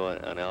now show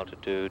an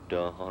altitude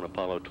on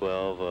Apollo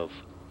 12 of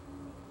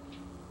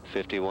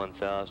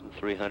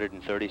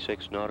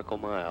 51,336 nautical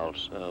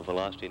miles.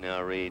 Velocity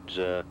now reads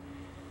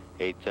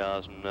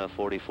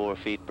 8,044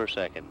 feet per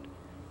second.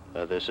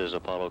 This is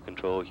Apollo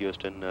Control,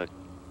 Houston.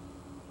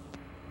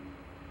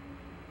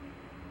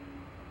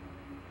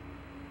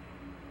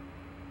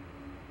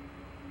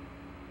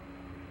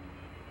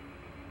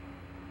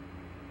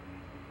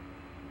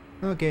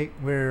 Okay,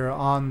 we're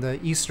on the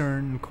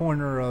eastern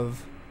corner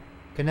of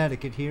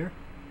Connecticut here.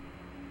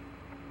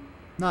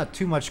 Not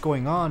too much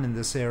going on in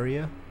this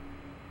area.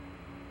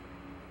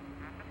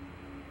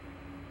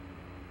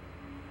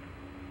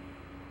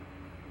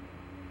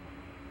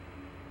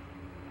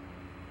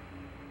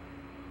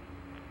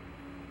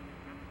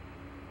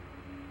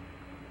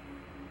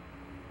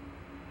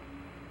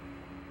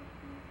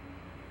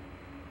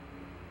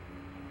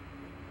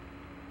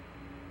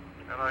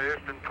 Hello,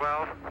 Houston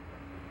 12.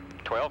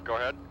 12, go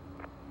ahead.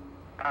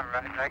 All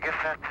right, I guess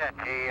that's it.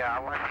 I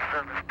went to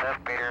service test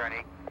meter and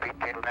he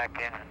came back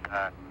in and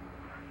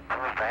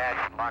closed the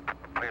hatch and locked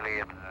it completely,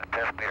 and the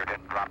test meter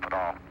didn't drop at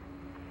all.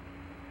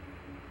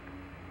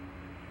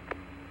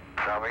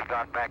 So we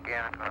got back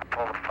in and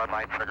pulled the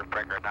floodlight circuit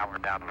breaker, and now we're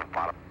down to the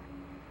bottom.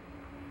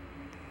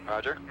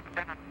 Roger.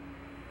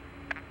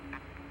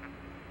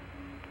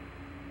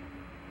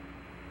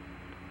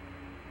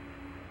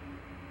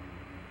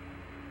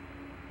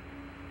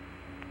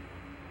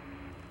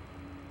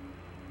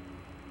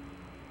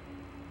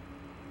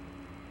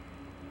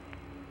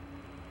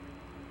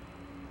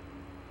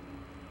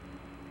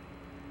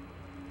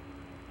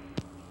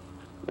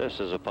 This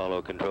is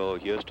Apollo Control,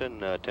 Houston.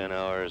 10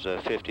 hours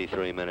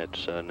 53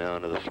 minutes now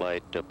into the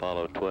flight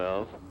Apollo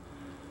 12.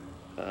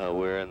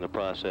 We're in the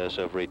process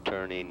of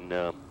returning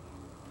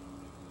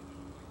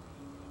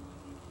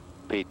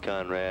Pete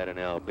Conrad and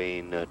Al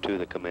Bean to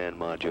the command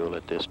module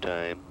at this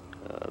time.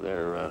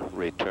 Their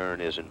return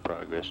is in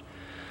progress.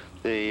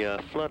 The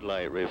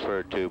floodlight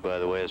referred to, by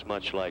the way, is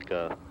much like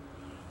a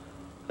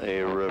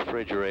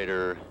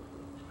refrigerator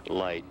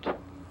light.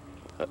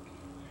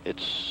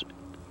 It's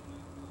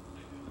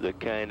the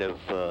kind of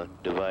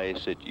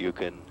device that you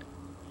can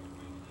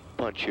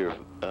punch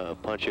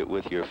it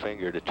with your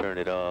finger to turn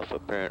it off.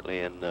 Apparently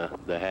in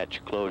the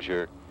hatch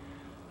closure,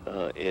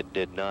 it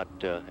did not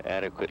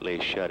adequately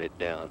shut it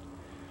down.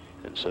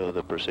 And so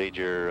the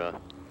procedure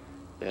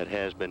that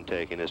has been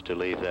taken is to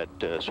leave that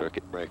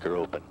circuit breaker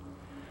open.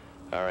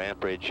 Our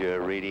amperage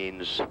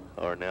readings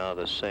are now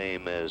the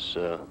same as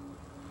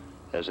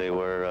they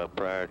were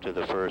prior to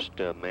the first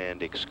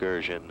manned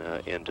excursion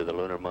into the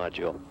lunar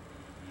module.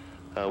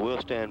 We'll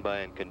stand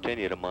by and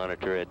continue to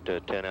monitor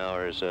at 10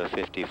 hours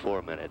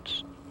 54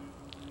 minutes.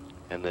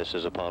 And this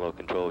is Apollo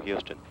Control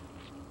Houston.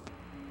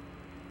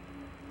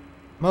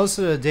 Most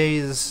of the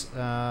days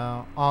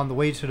on the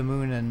way to the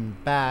moon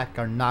and back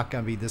are not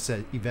going to be this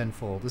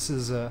eventful. This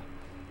is a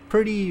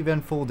pretty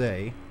eventful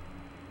day as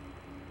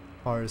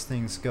far as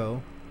things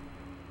go.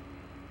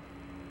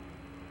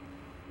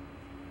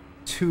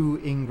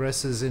 2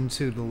 ingresses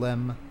into the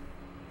LEM.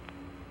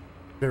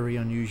 Very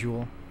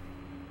unusual.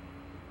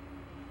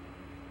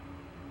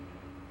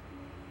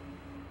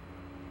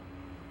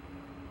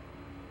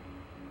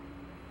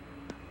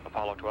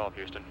 Apollo 12,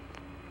 Houston.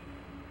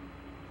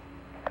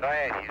 Go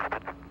ahead,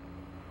 Houston.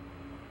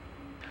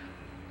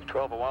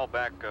 12, a while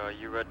back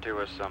you read to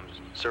us some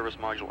service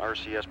module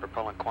RCS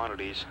propellant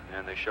quantities,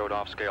 and they showed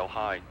off-scale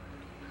high.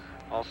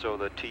 Also,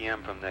 the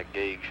TM from that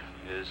gauge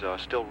is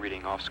still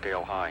reading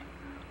off-scale high,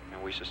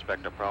 and we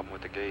suspect a problem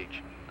with the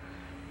gauge.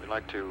 We'd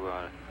like to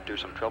do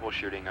some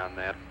troubleshooting on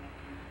that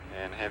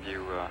and have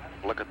you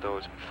look at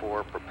those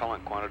 4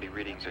 propellant quantity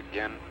readings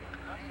again,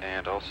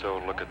 and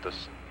also look at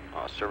this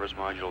service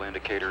module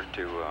indicator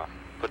to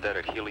put that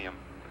at helium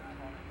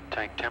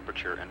tank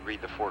temperature and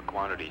read the 4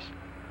 quantities.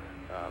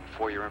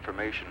 For your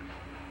information,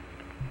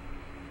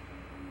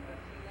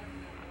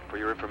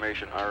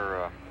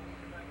 our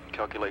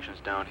calculations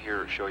down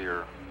here show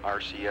your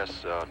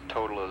RCS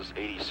total is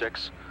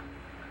 86,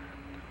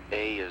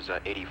 A is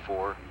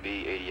 84,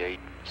 B 88,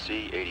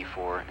 C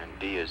 84, and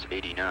D is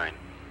 89.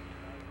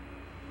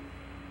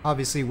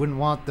 Obviously wouldn't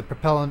want the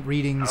propellant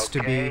readings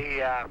to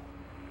be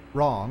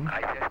wrong.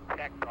 I just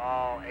checked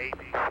all A,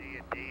 B, C,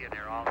 and D, and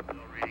they're all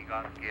still reading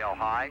on scale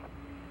high.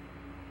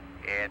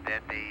 And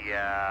then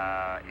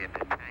in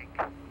the tank,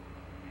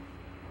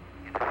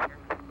 in the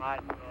service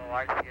module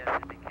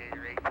RCS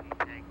indicator AC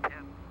tank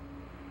temp,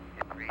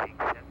 it's reading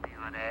 70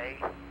 on A.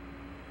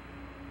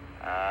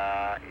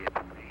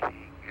 It's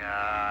reading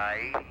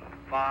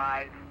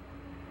 85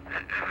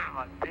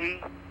 on B.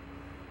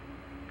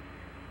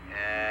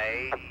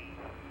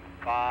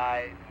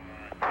 85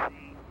 on C.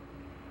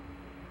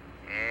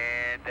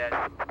 And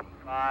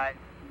 65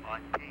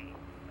 on D.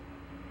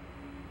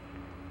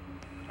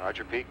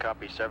 Roger, Pete,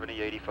 copy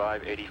 70,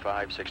 85,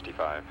 85,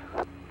 65.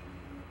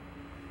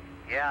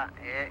 Yeah,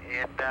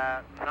 and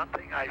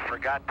something I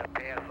forgot to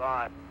pass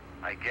on,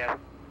 I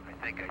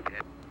think I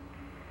did.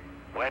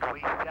 When we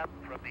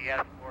stepped from the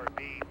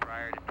S4B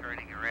prior to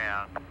turning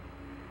around,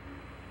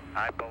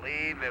 I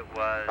believe it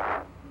was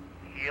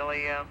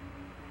helium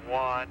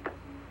 1,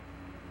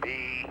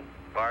 B,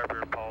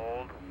 barber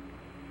pole,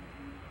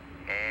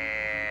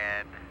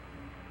 and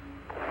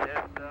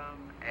system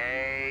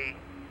A,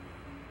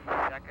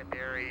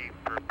 secondary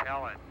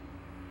propellant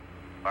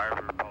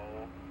barber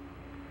pole,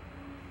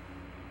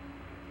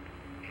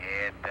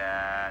 and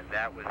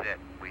that was it.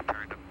 We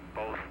turned them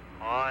both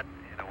on,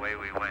 and away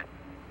we went.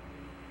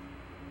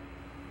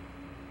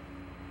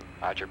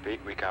 Roger,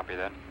 Pete, we copy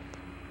that.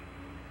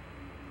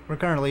 We're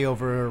currently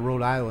over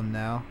Rhode Island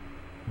now,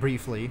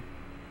 briefly.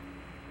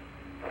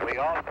 We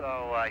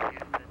also,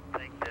 Houston,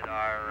 think that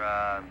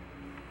our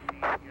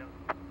PCO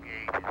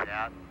gauge is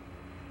out.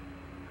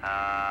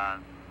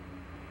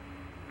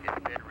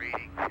 It's been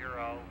reading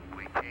 0.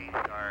 We changed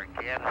our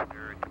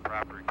canister at the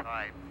proper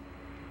time.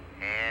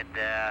 And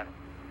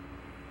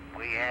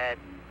we had,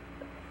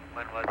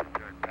 when was it,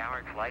 during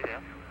powered flight?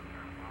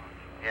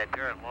 Yeah,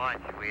 during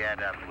launch, we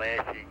had a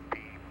flashing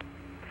beam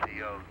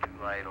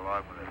CO2 light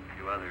along with a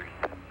few others.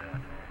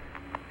 And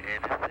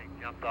this thing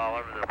jumped all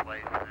over the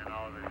place, and then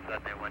all of a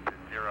sudden it went to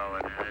 0,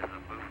 and then it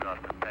moved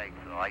off the peg.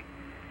 So I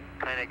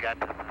kind of got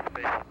the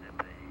suspicion that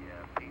the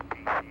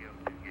PP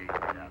CO2 gauge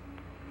is out.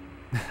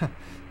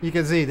 You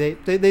can see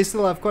they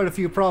still have quite a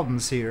few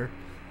problems here.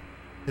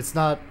 It's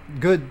not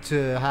good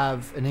to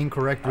have an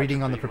incorrect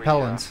reading on the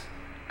propellant.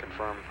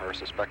 Confirm or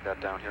suspect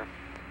that down here.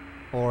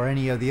 Or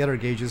any of the other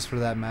gauges for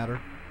that matter.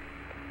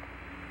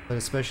 But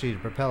especially the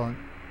propellant.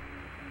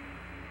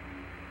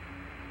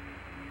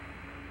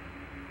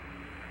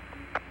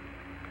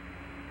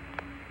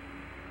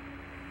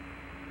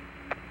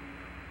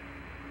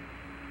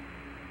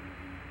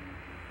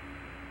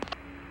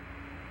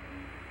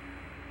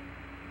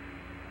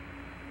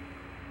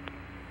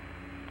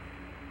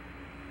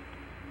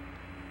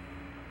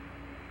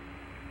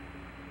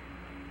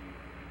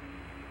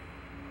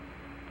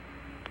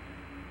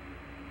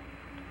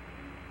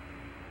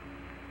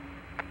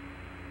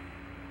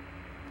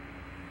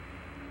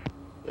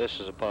 This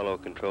is Apollo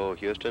Control,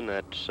 Houston.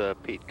 That's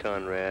Pete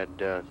Conrad,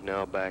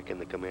 now back in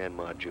the command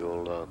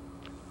module,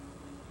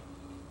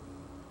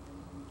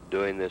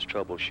 doing this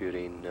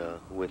troubleshooting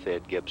with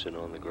Ed Gibson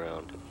on the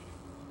ground.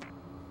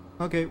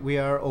 Okay, we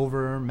are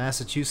over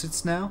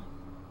Massachusetts now,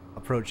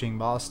 approaching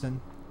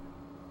Boston.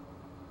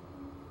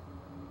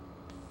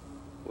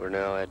 We're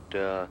now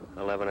at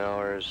 11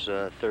 hours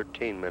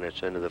 13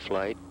 minutes into the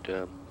flight.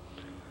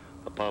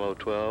 Apollo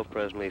 12,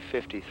 presently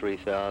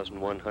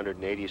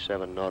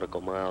 53,187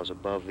 nautical miles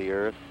above the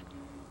Earth,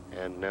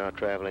 and now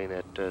traveling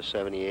at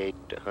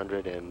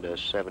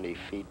 7,870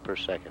 feet per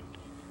second.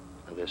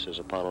 This is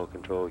Apollo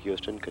Control,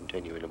 Houston,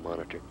 continuing to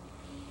monitor.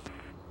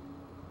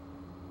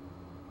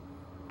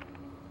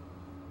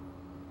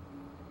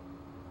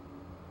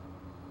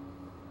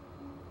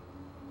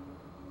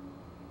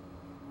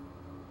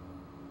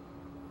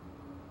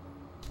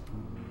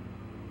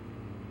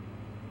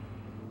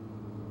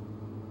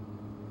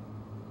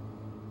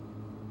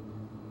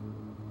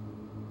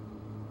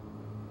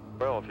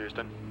 Well,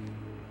 Houston.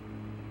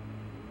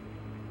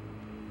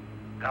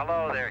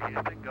 Hello there,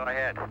 Houston. Go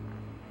ahead.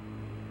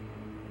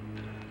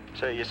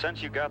 Say,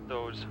 since you got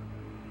those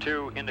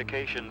two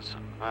indications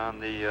on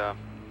the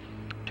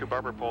two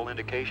barber pole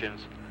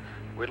indications,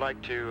 we'd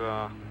like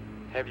to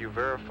have you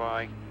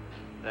verify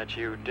that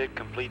you did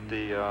complete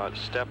the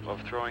step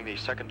of throwing the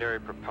secondary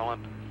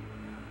propellant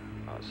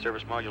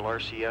service module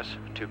RCS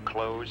to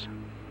close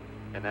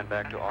and then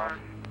back to off.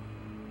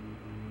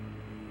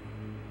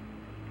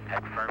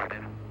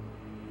 Affirmative.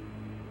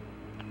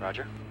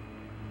 Roger.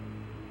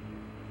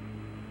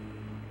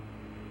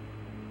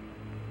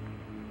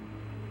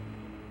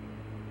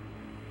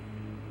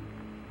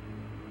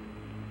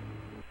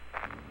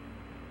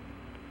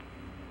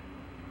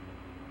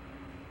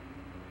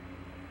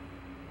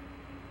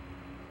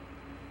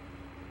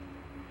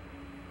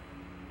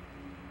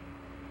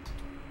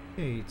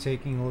 Okay,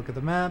 taking a look at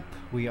the map,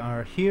 we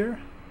are here.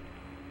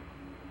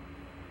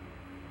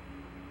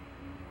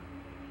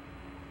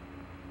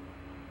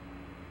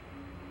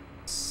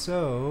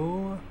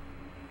 So,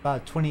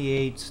 about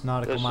 28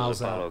 nautical miles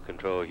This is Apollo out.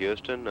 Control,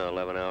 Houston,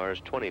 11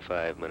 hours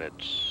 25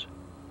 minutes.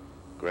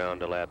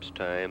 Ground elapsed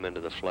time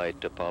into the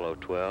flight to Apollo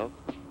 12.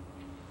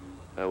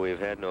 We've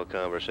had no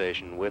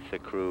conversation with the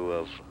crew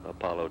of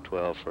Apollo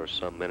 12 for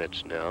some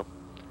minutes now.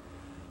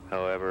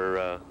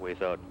 However, we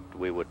thought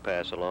we would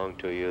pass along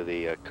to you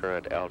the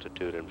current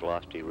altitude and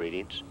velocity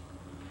readings.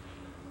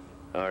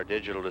 Our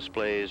digital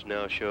displays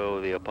now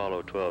show the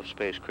Apollo 12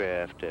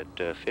 spacecraft at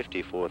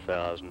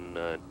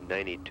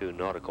 54,092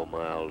 nautical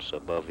miles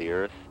above the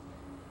Earth.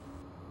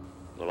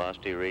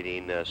 Velocity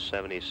reading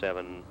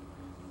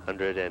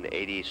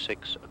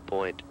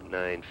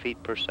 7,786.9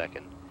 feet per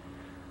second.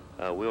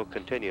 We'll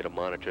continue to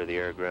monitor the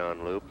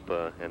air-ground loop,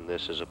 and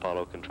this is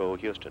Apollo Control,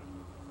 Houston.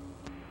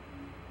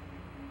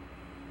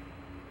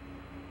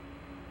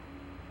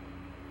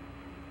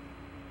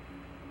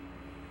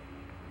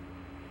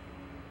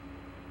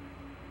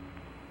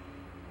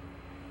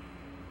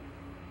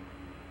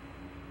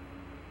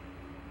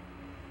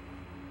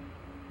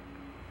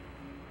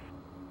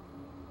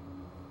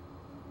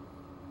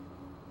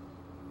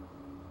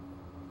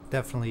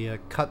 Definitely a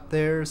cut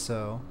there,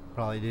 so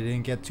probably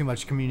didn't get too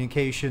much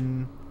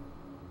communication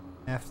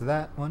after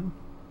that one.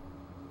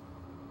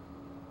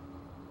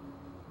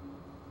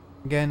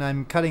 Again,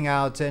 I'm cutting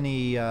out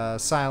any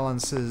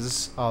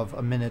silences of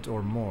a minute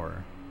or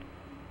more.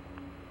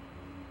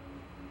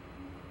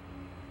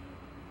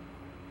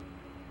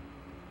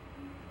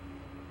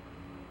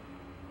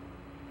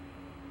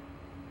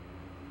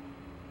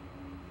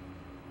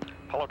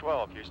 Apollo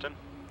 12, Houston.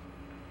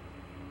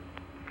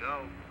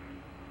 Go.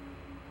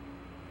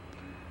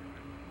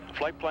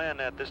 Flight plan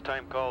at this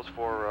time calls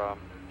for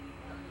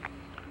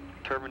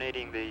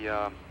terminating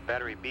the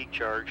battery B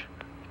charge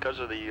because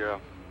of the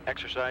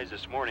exercise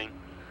this morning,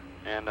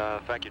 and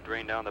the fact you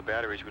drained down the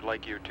batteries. We'd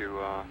like you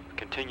to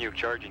continue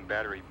charging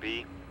battery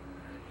B,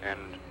 and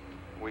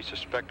we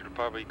suspect it'll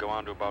probably go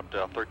on to about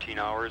 13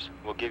 hours.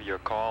 We'll give you a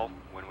call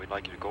when we'd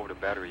like you to go over to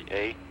battery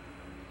A.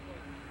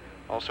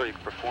 Also, you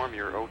can perform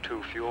your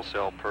O2 fuel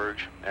cell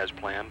purge as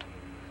planned,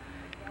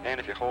 and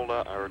if you hold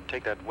or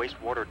take that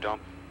wastewater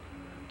dump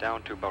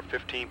down to about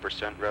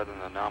 15% rather than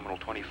the nominal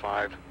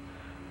 25,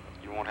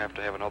 you won't have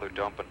to have another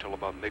dump until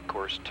about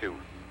mid-course 2.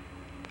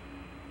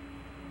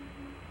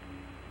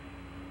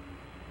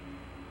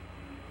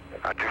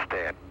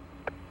 Understand.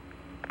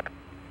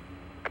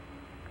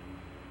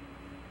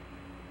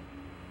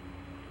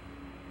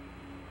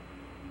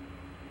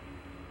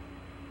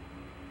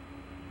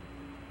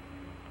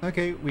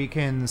 Okay, we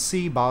can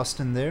see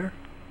Boston there,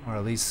 or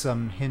at least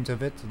some hint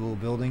of it, the little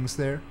buildings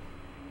there.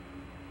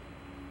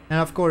 And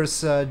of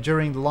course,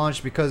 during the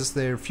launch, because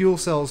their fuel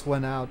cells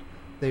went out,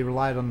 they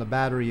relied on the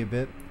battery a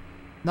bit.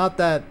 Not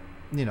that,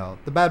 you know,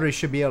 the battery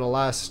should be able to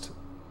last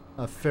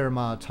a fair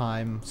amount of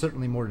time,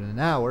 certainly more than an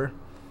hour.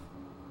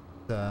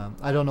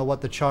 I don't know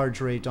what the charge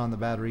rate on the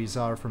batteries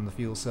are from the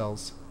fuel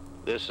cells.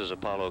 This is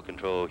Apollo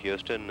Control,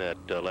 Houston, at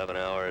 11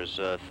 hours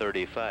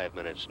 35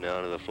 minutes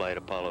now to the flight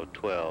Apollo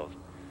 12.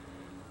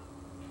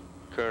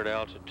 Current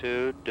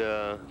altitude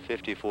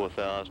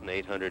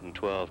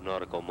 54,812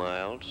 nautical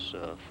miles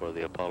for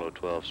the Apollo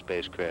 12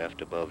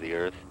 spacecraft above the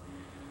Earth.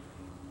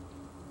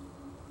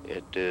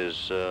 It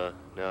is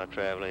now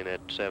traveling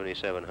at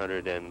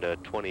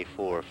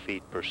 7,724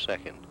 feet per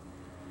second.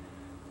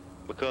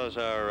 Because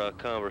our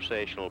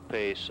conversational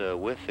pace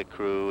with the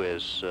crew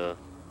is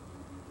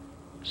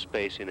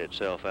spacing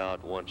itself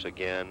out once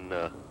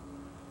again,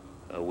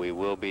 we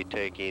will be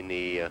taking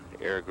the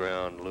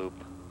air-ground loop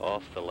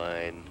off the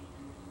line,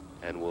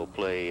 and we'll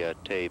play a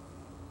tape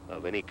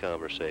of any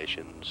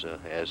conversations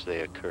as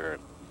they occur.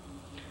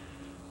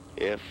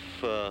 If,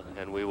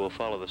 and we will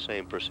follow the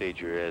same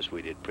procedure as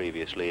we did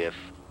previously, if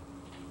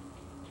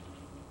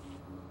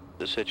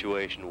the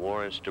situation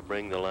warrants to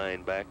bring the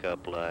line back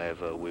up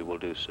live, we will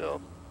do so.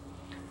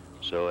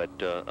 So at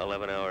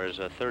 11 hours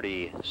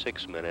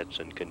 36 minutes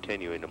and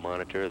continuing to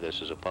monitor,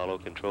 this is Apollo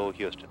Control,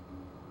 Houston.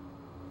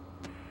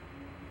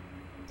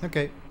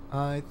 Okay,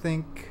 I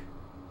think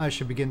I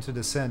should begin to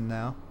descend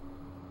now.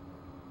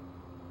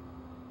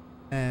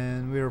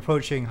 And we're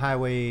approaching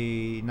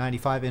Highway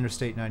 95,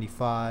 Interstate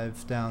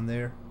 95 down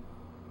there,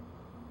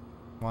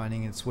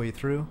 winding its way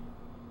through.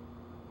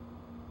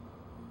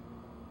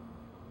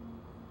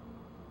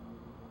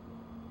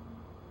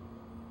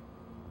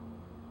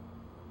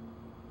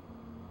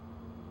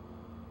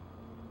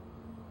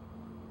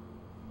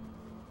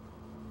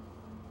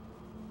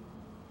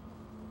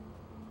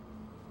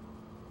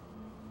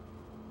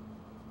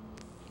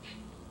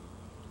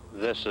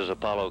 This is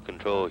Apollo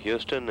Control,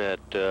 Houston, at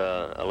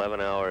 11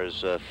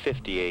 hours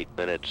 58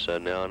 minutes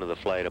now into the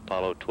flight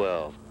Apollo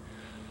 12.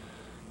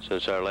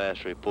 Since our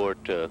last report,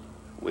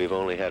 we've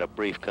only had a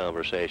brief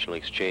conversational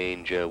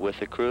exchange with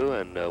the crew,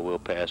 and we'll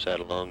pass that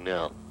along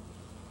now.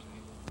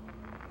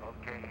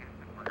 Okay,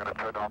 we're going to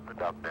turn off the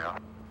dump now.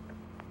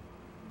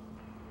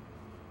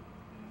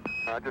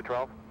 Roger,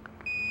 12.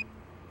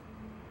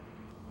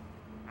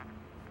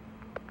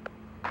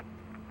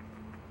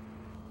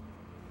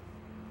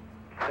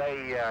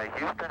 Say,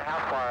 Houston, how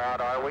far out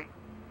are we?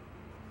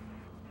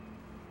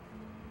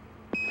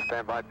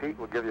 Stand by, Pete.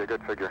 We'll give you a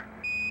good figure.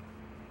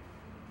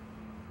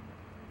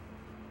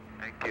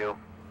 Thank you.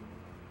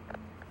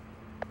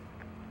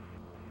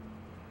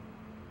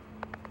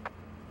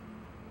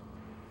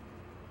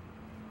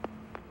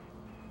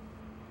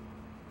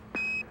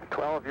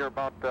 12, you're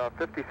about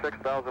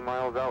 56,000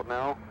 miles out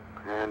now,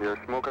 and you're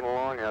smoking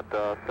along at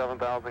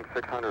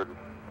 7,600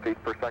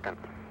 feet per second.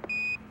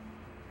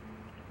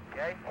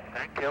 Okay,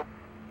 thank you.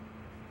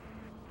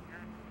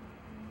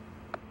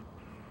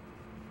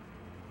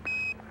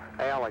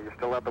 Hey, Al, you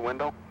still at the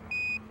window?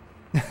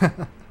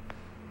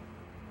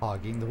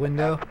 Hogging the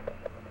window.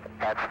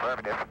 That's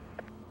affirmative.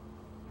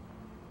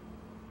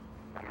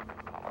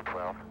 Apollo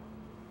 12.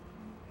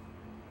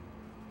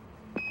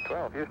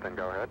 12, Houston,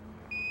 go ahead.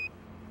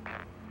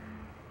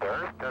 The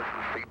Earth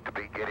doesn't seem to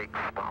be getting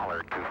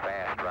smaller too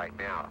fast right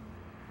now.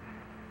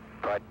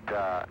 But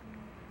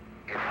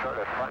it's sort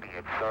of funny.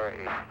 It just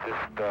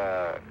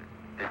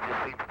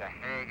seems to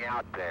hang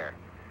out there.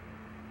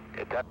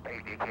 It doesn't,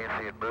 you can't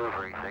see it move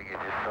or anything. It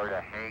just sort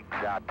of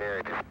hangs out there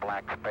in this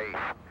black space.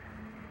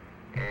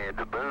 And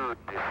the moon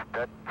just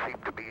doesn't seem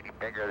to be any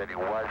bigger than it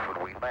was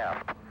when we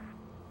left.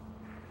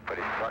 But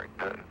it's starting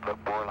to look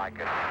more like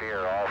a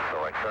sphere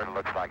also. It sort of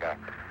looks like a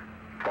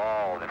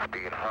ball that's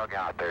being hung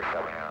out there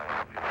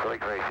somehow. It's really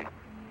crazy.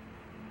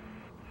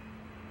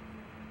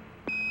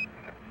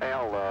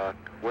 Al,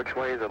 which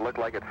way does it look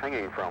like it's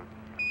hanging from?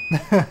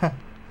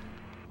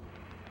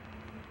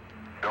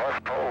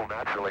 North Pole,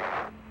 naturally.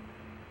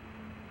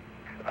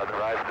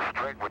 Otherwise the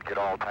string would get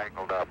all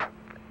tangled up.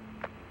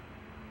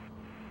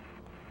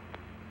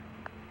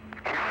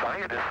 You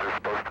scientists are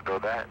supposed to know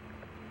that.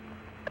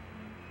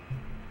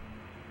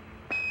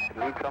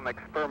 Need some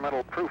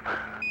experimental proof.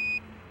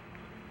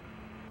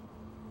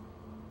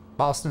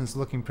 Boston's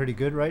looking pretty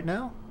good right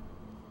now,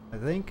 I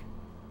think.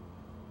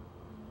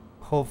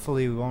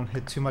 Hopefully we won't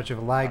hit too much of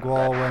a lag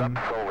wall when...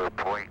 solar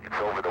point, it's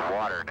over the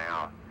water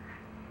now.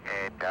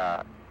 And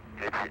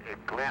it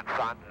glints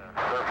on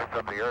the surface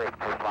of the Earth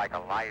just like a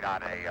light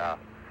on a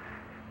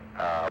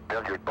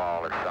billiard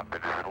ball or something.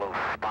 There's a little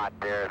spot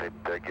there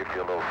that gives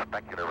you a little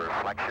specular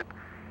reflection,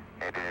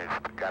 and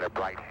it's got a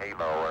bright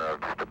halo or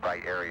just a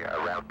bright area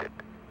around it.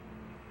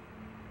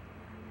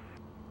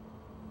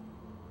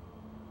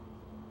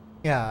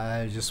 Yeah,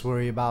 I just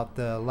worry about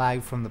the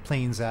lag from the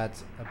planes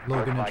at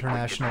Logan Looks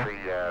International. Like we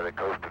can see the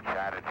coast of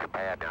China and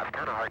Japan. Now, it's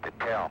kind of hard to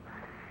tell.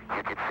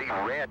 You can see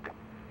red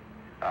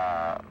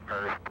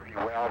Earth pretty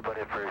well, but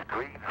if there's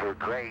greens or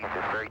grays,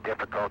 it's very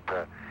difficult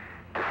to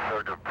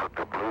discern them from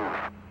the blues.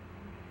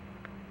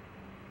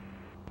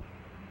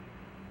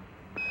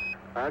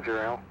 Roger,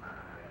 Al.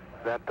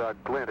 That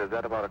glint, is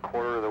that about a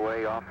quarter of the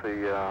way off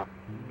the,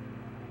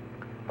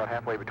 about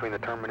halfway between the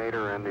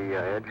Terminator and the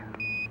edge?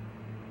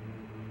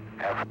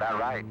 That's about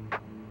right.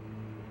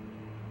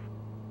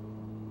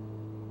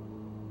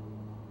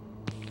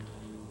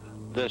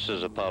 This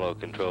is Apollo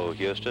Control,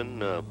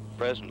 Houston.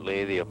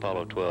 Presently, the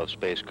Apollo 12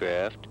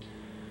 spacecraft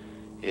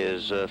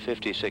is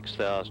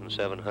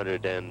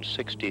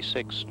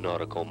 56,766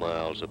 nautical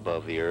miles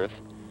above the Earth.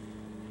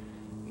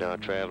 Now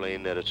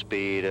traveling at a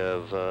speed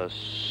of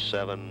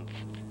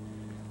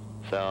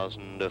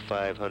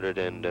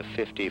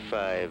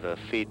 7,555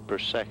 feet per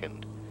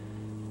second.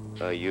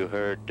 You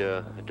heard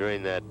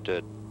during that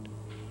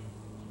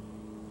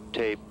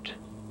taped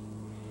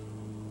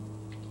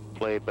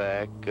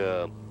playback,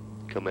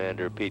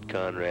 Commander Pete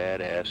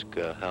Conrad asked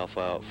how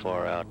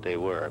far out they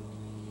were.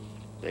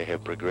 They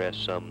have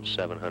progressed some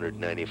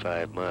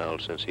 795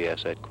 miles since he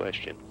asked that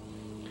question.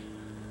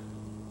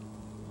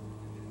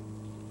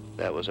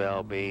 That was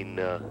Al Bean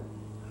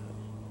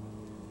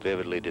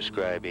vividly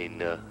describing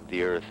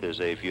the Earth as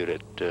they viewed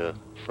it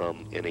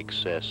from in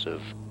excess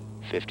of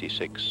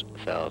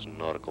 56,000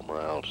 nautical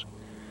miles.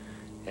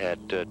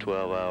 At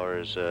 12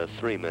 hours,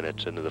 3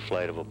 minutes into the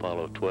flight of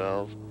Apollo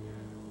 12,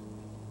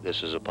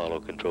 this is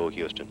Apollo Control,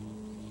 Houston.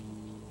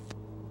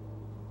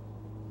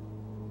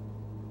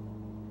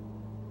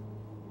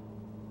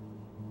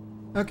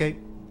 Okay,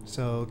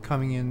 so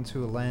coming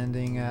into a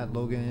landing at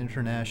Logan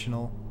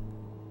International.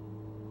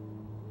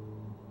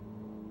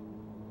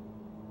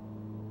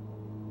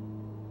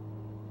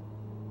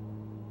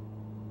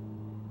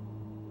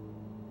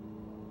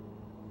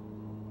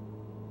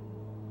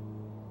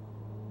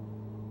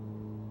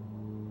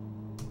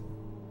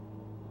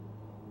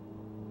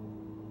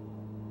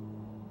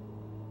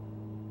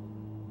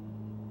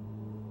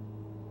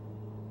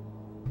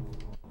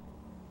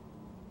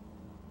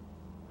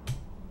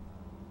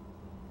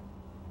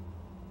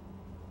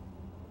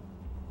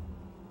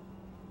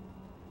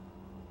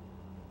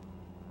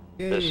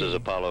 This is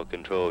Apollo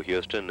Control,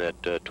 Houston,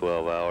 at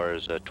 12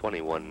 hours,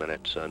 21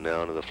 minutes,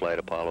 now into the flight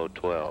Apollo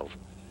 12.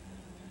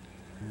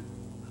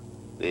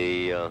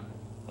 The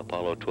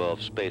Apollo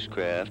 12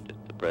 spacecraft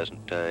at the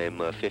present time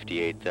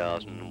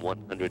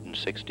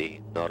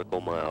 58,160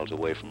 nautical miles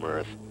away from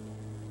Earth.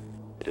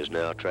 It is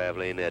now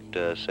traveling at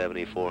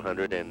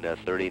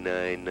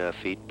 7,439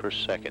 feet per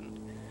second.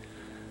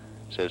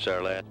 Since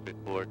our last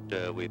report,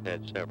 we've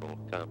had several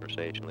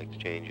conversational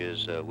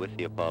exchanges with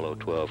the Apollo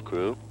 12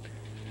 crew.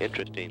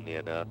 Interestingly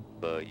enough,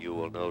 you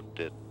will note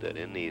that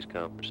in these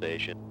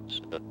conversations,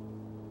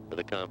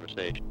 the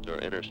conversations are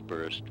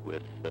interspersed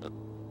with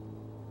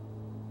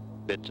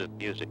bits of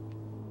music.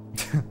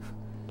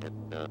 In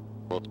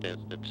most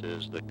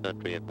instances, the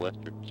country and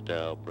western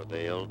style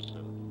prevails.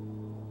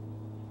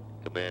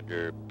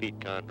 Commander Pete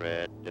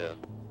Conrad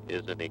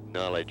is an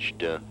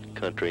acknowledged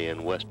country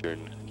and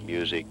western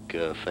music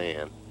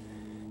fan.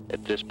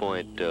 At this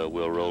point,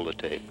 we'll roll the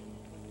tape.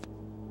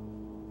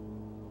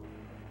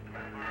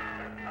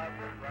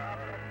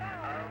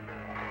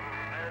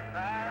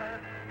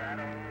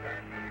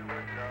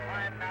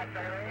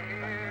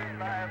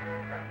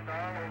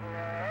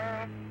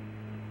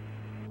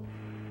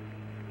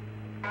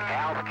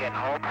 Al's getting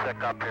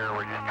homesick up here.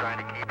 We're just trying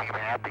to keep him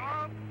happy.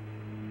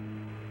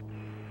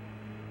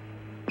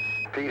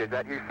 Pete, is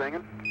that you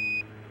singing?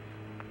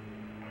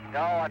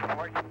 No,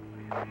 unfortunately,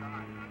 it's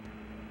not.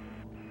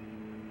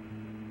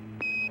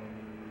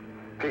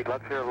 Pete,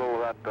 let's hear a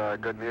little of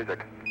that good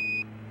music.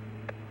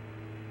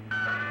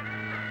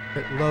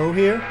 Bit low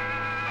here.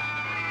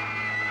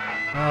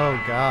 Oh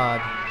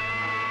God.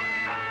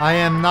 I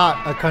am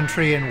not a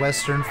country and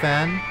western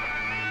fan.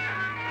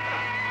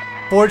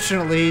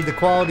 Fortunately, the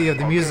quality of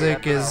the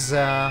music is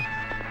bad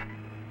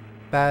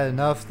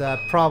enough that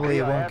probably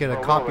it won't get a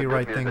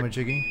copyright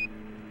thingamajiggy.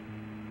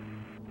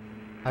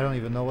 I don't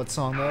even know what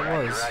song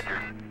that was.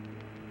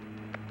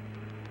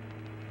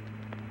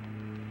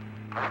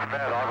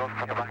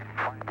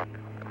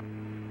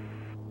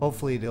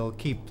 Hopefully they'll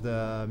keep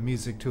the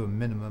music to a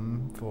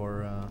minimum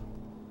for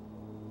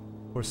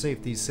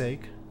safety's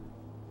sake.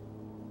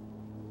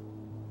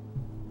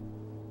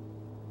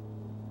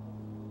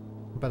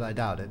 But I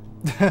doubt it.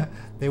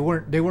 They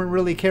weren't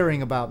really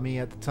caring about me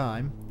at the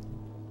time.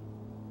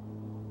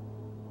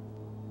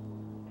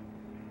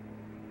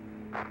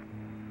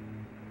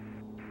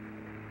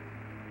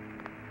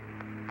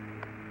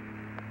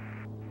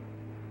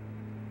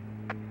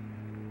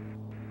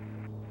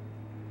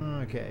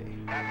 Okay.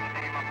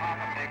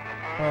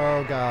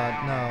 Oh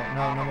God,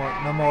 no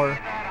more, no more.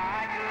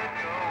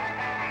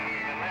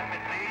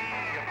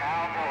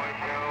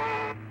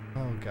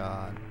 Oh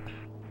God.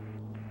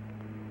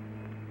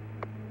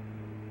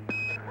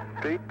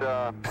 Pete,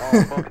 all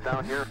the folks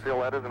down here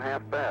feel that isn't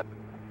half bad.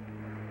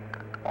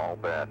 All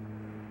bad.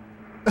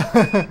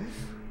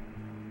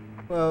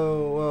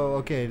 Whoa,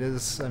 okay,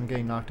 I'm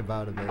getting knocked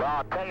about a bit. Well,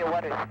 I'll tell you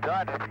what it's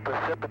done. It's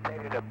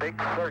precipitated a big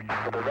search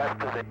for the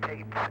rest of the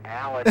tapes.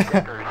 Al and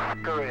Dick are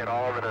scurrying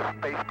all over the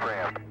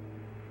spacecraft.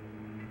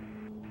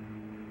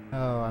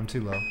 Oh, I'm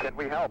too low. Can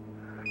we help?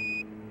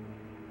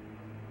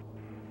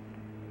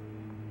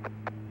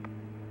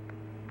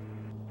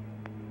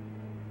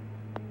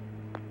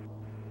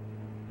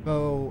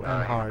 Low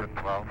and hard.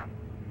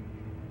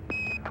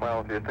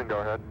 12, Houston, go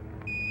ahead.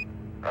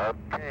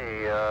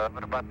 Okay,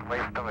 what about the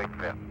waist stomach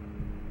fit?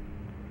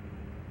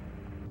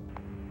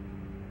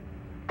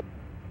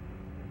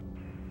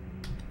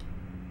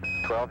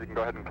 You can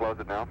go ahead and close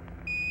it now.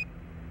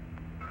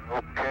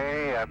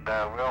 Okay, and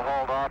we'll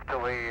hold off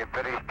till we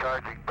finish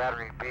charging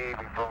battery B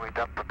before we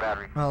dump the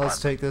battery. Well,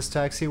 let's take this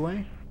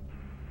taxiway.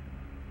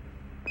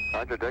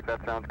 Roger, Dick,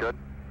 that sounds good.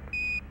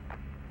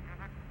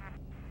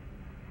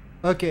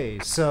 Okay,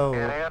 so...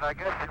 And Ed, I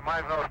guess you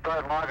might as well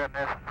start logging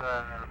this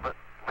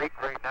leak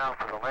right now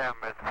for the LEM.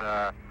 It's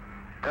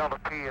delta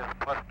P is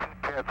plus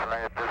 2/10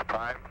 right at this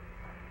time.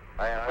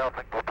 I don't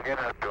think we'll get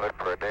into it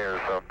for a day or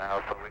so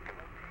now, so we can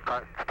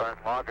start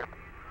logging.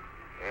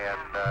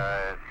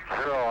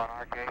 And 0 on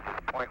our gauge is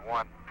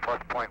 0.1, plus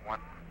 0.1.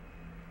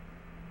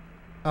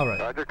 Alright.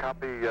 Roger,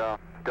 copy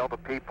delta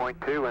P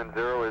 0.2 and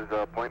 0 is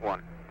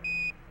 0.1.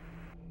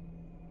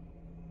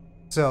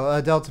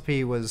 So, delta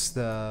P was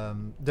the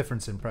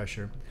difference in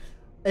pressure.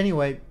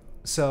 Anyway,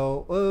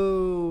 so...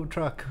 Oh,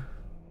 truck.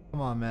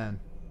 Come on, man.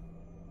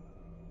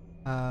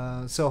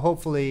 So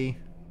hopefully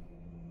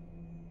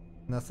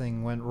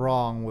nothing went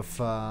wrong with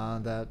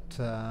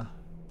that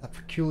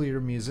peculiar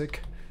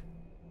music.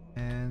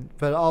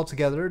 But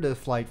altogether, the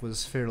flight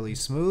was fairly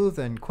smooth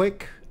and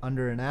quick,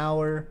 under an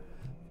hour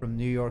from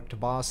New York to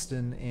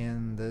Boston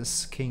in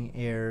this King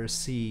Air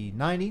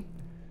C90.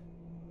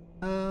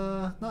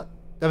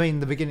 I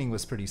mean, the beginning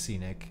was pretty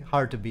scenic.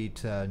 Hard to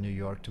beat New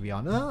York, to be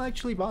honest. Well,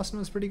 actually, Boston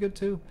was pretty good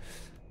too.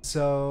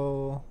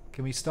 So,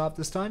 can we stop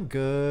this time?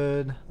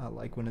 Good. I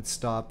like when it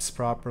stops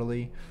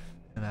properly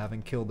and I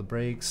haven't killed the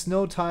brakes.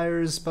 No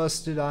tires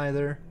busted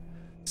either,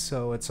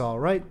 so it's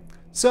alright.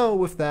 So,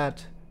 with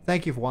that,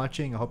 thank you for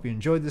watching. I hope you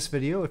enjoyed this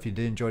video. If you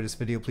did enjoy this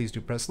video, please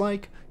do press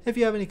like. If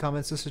you have any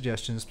comments or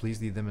suggestions,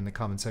 please leave them in the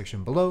comment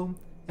section below,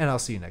 and I'll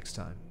see you next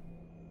time.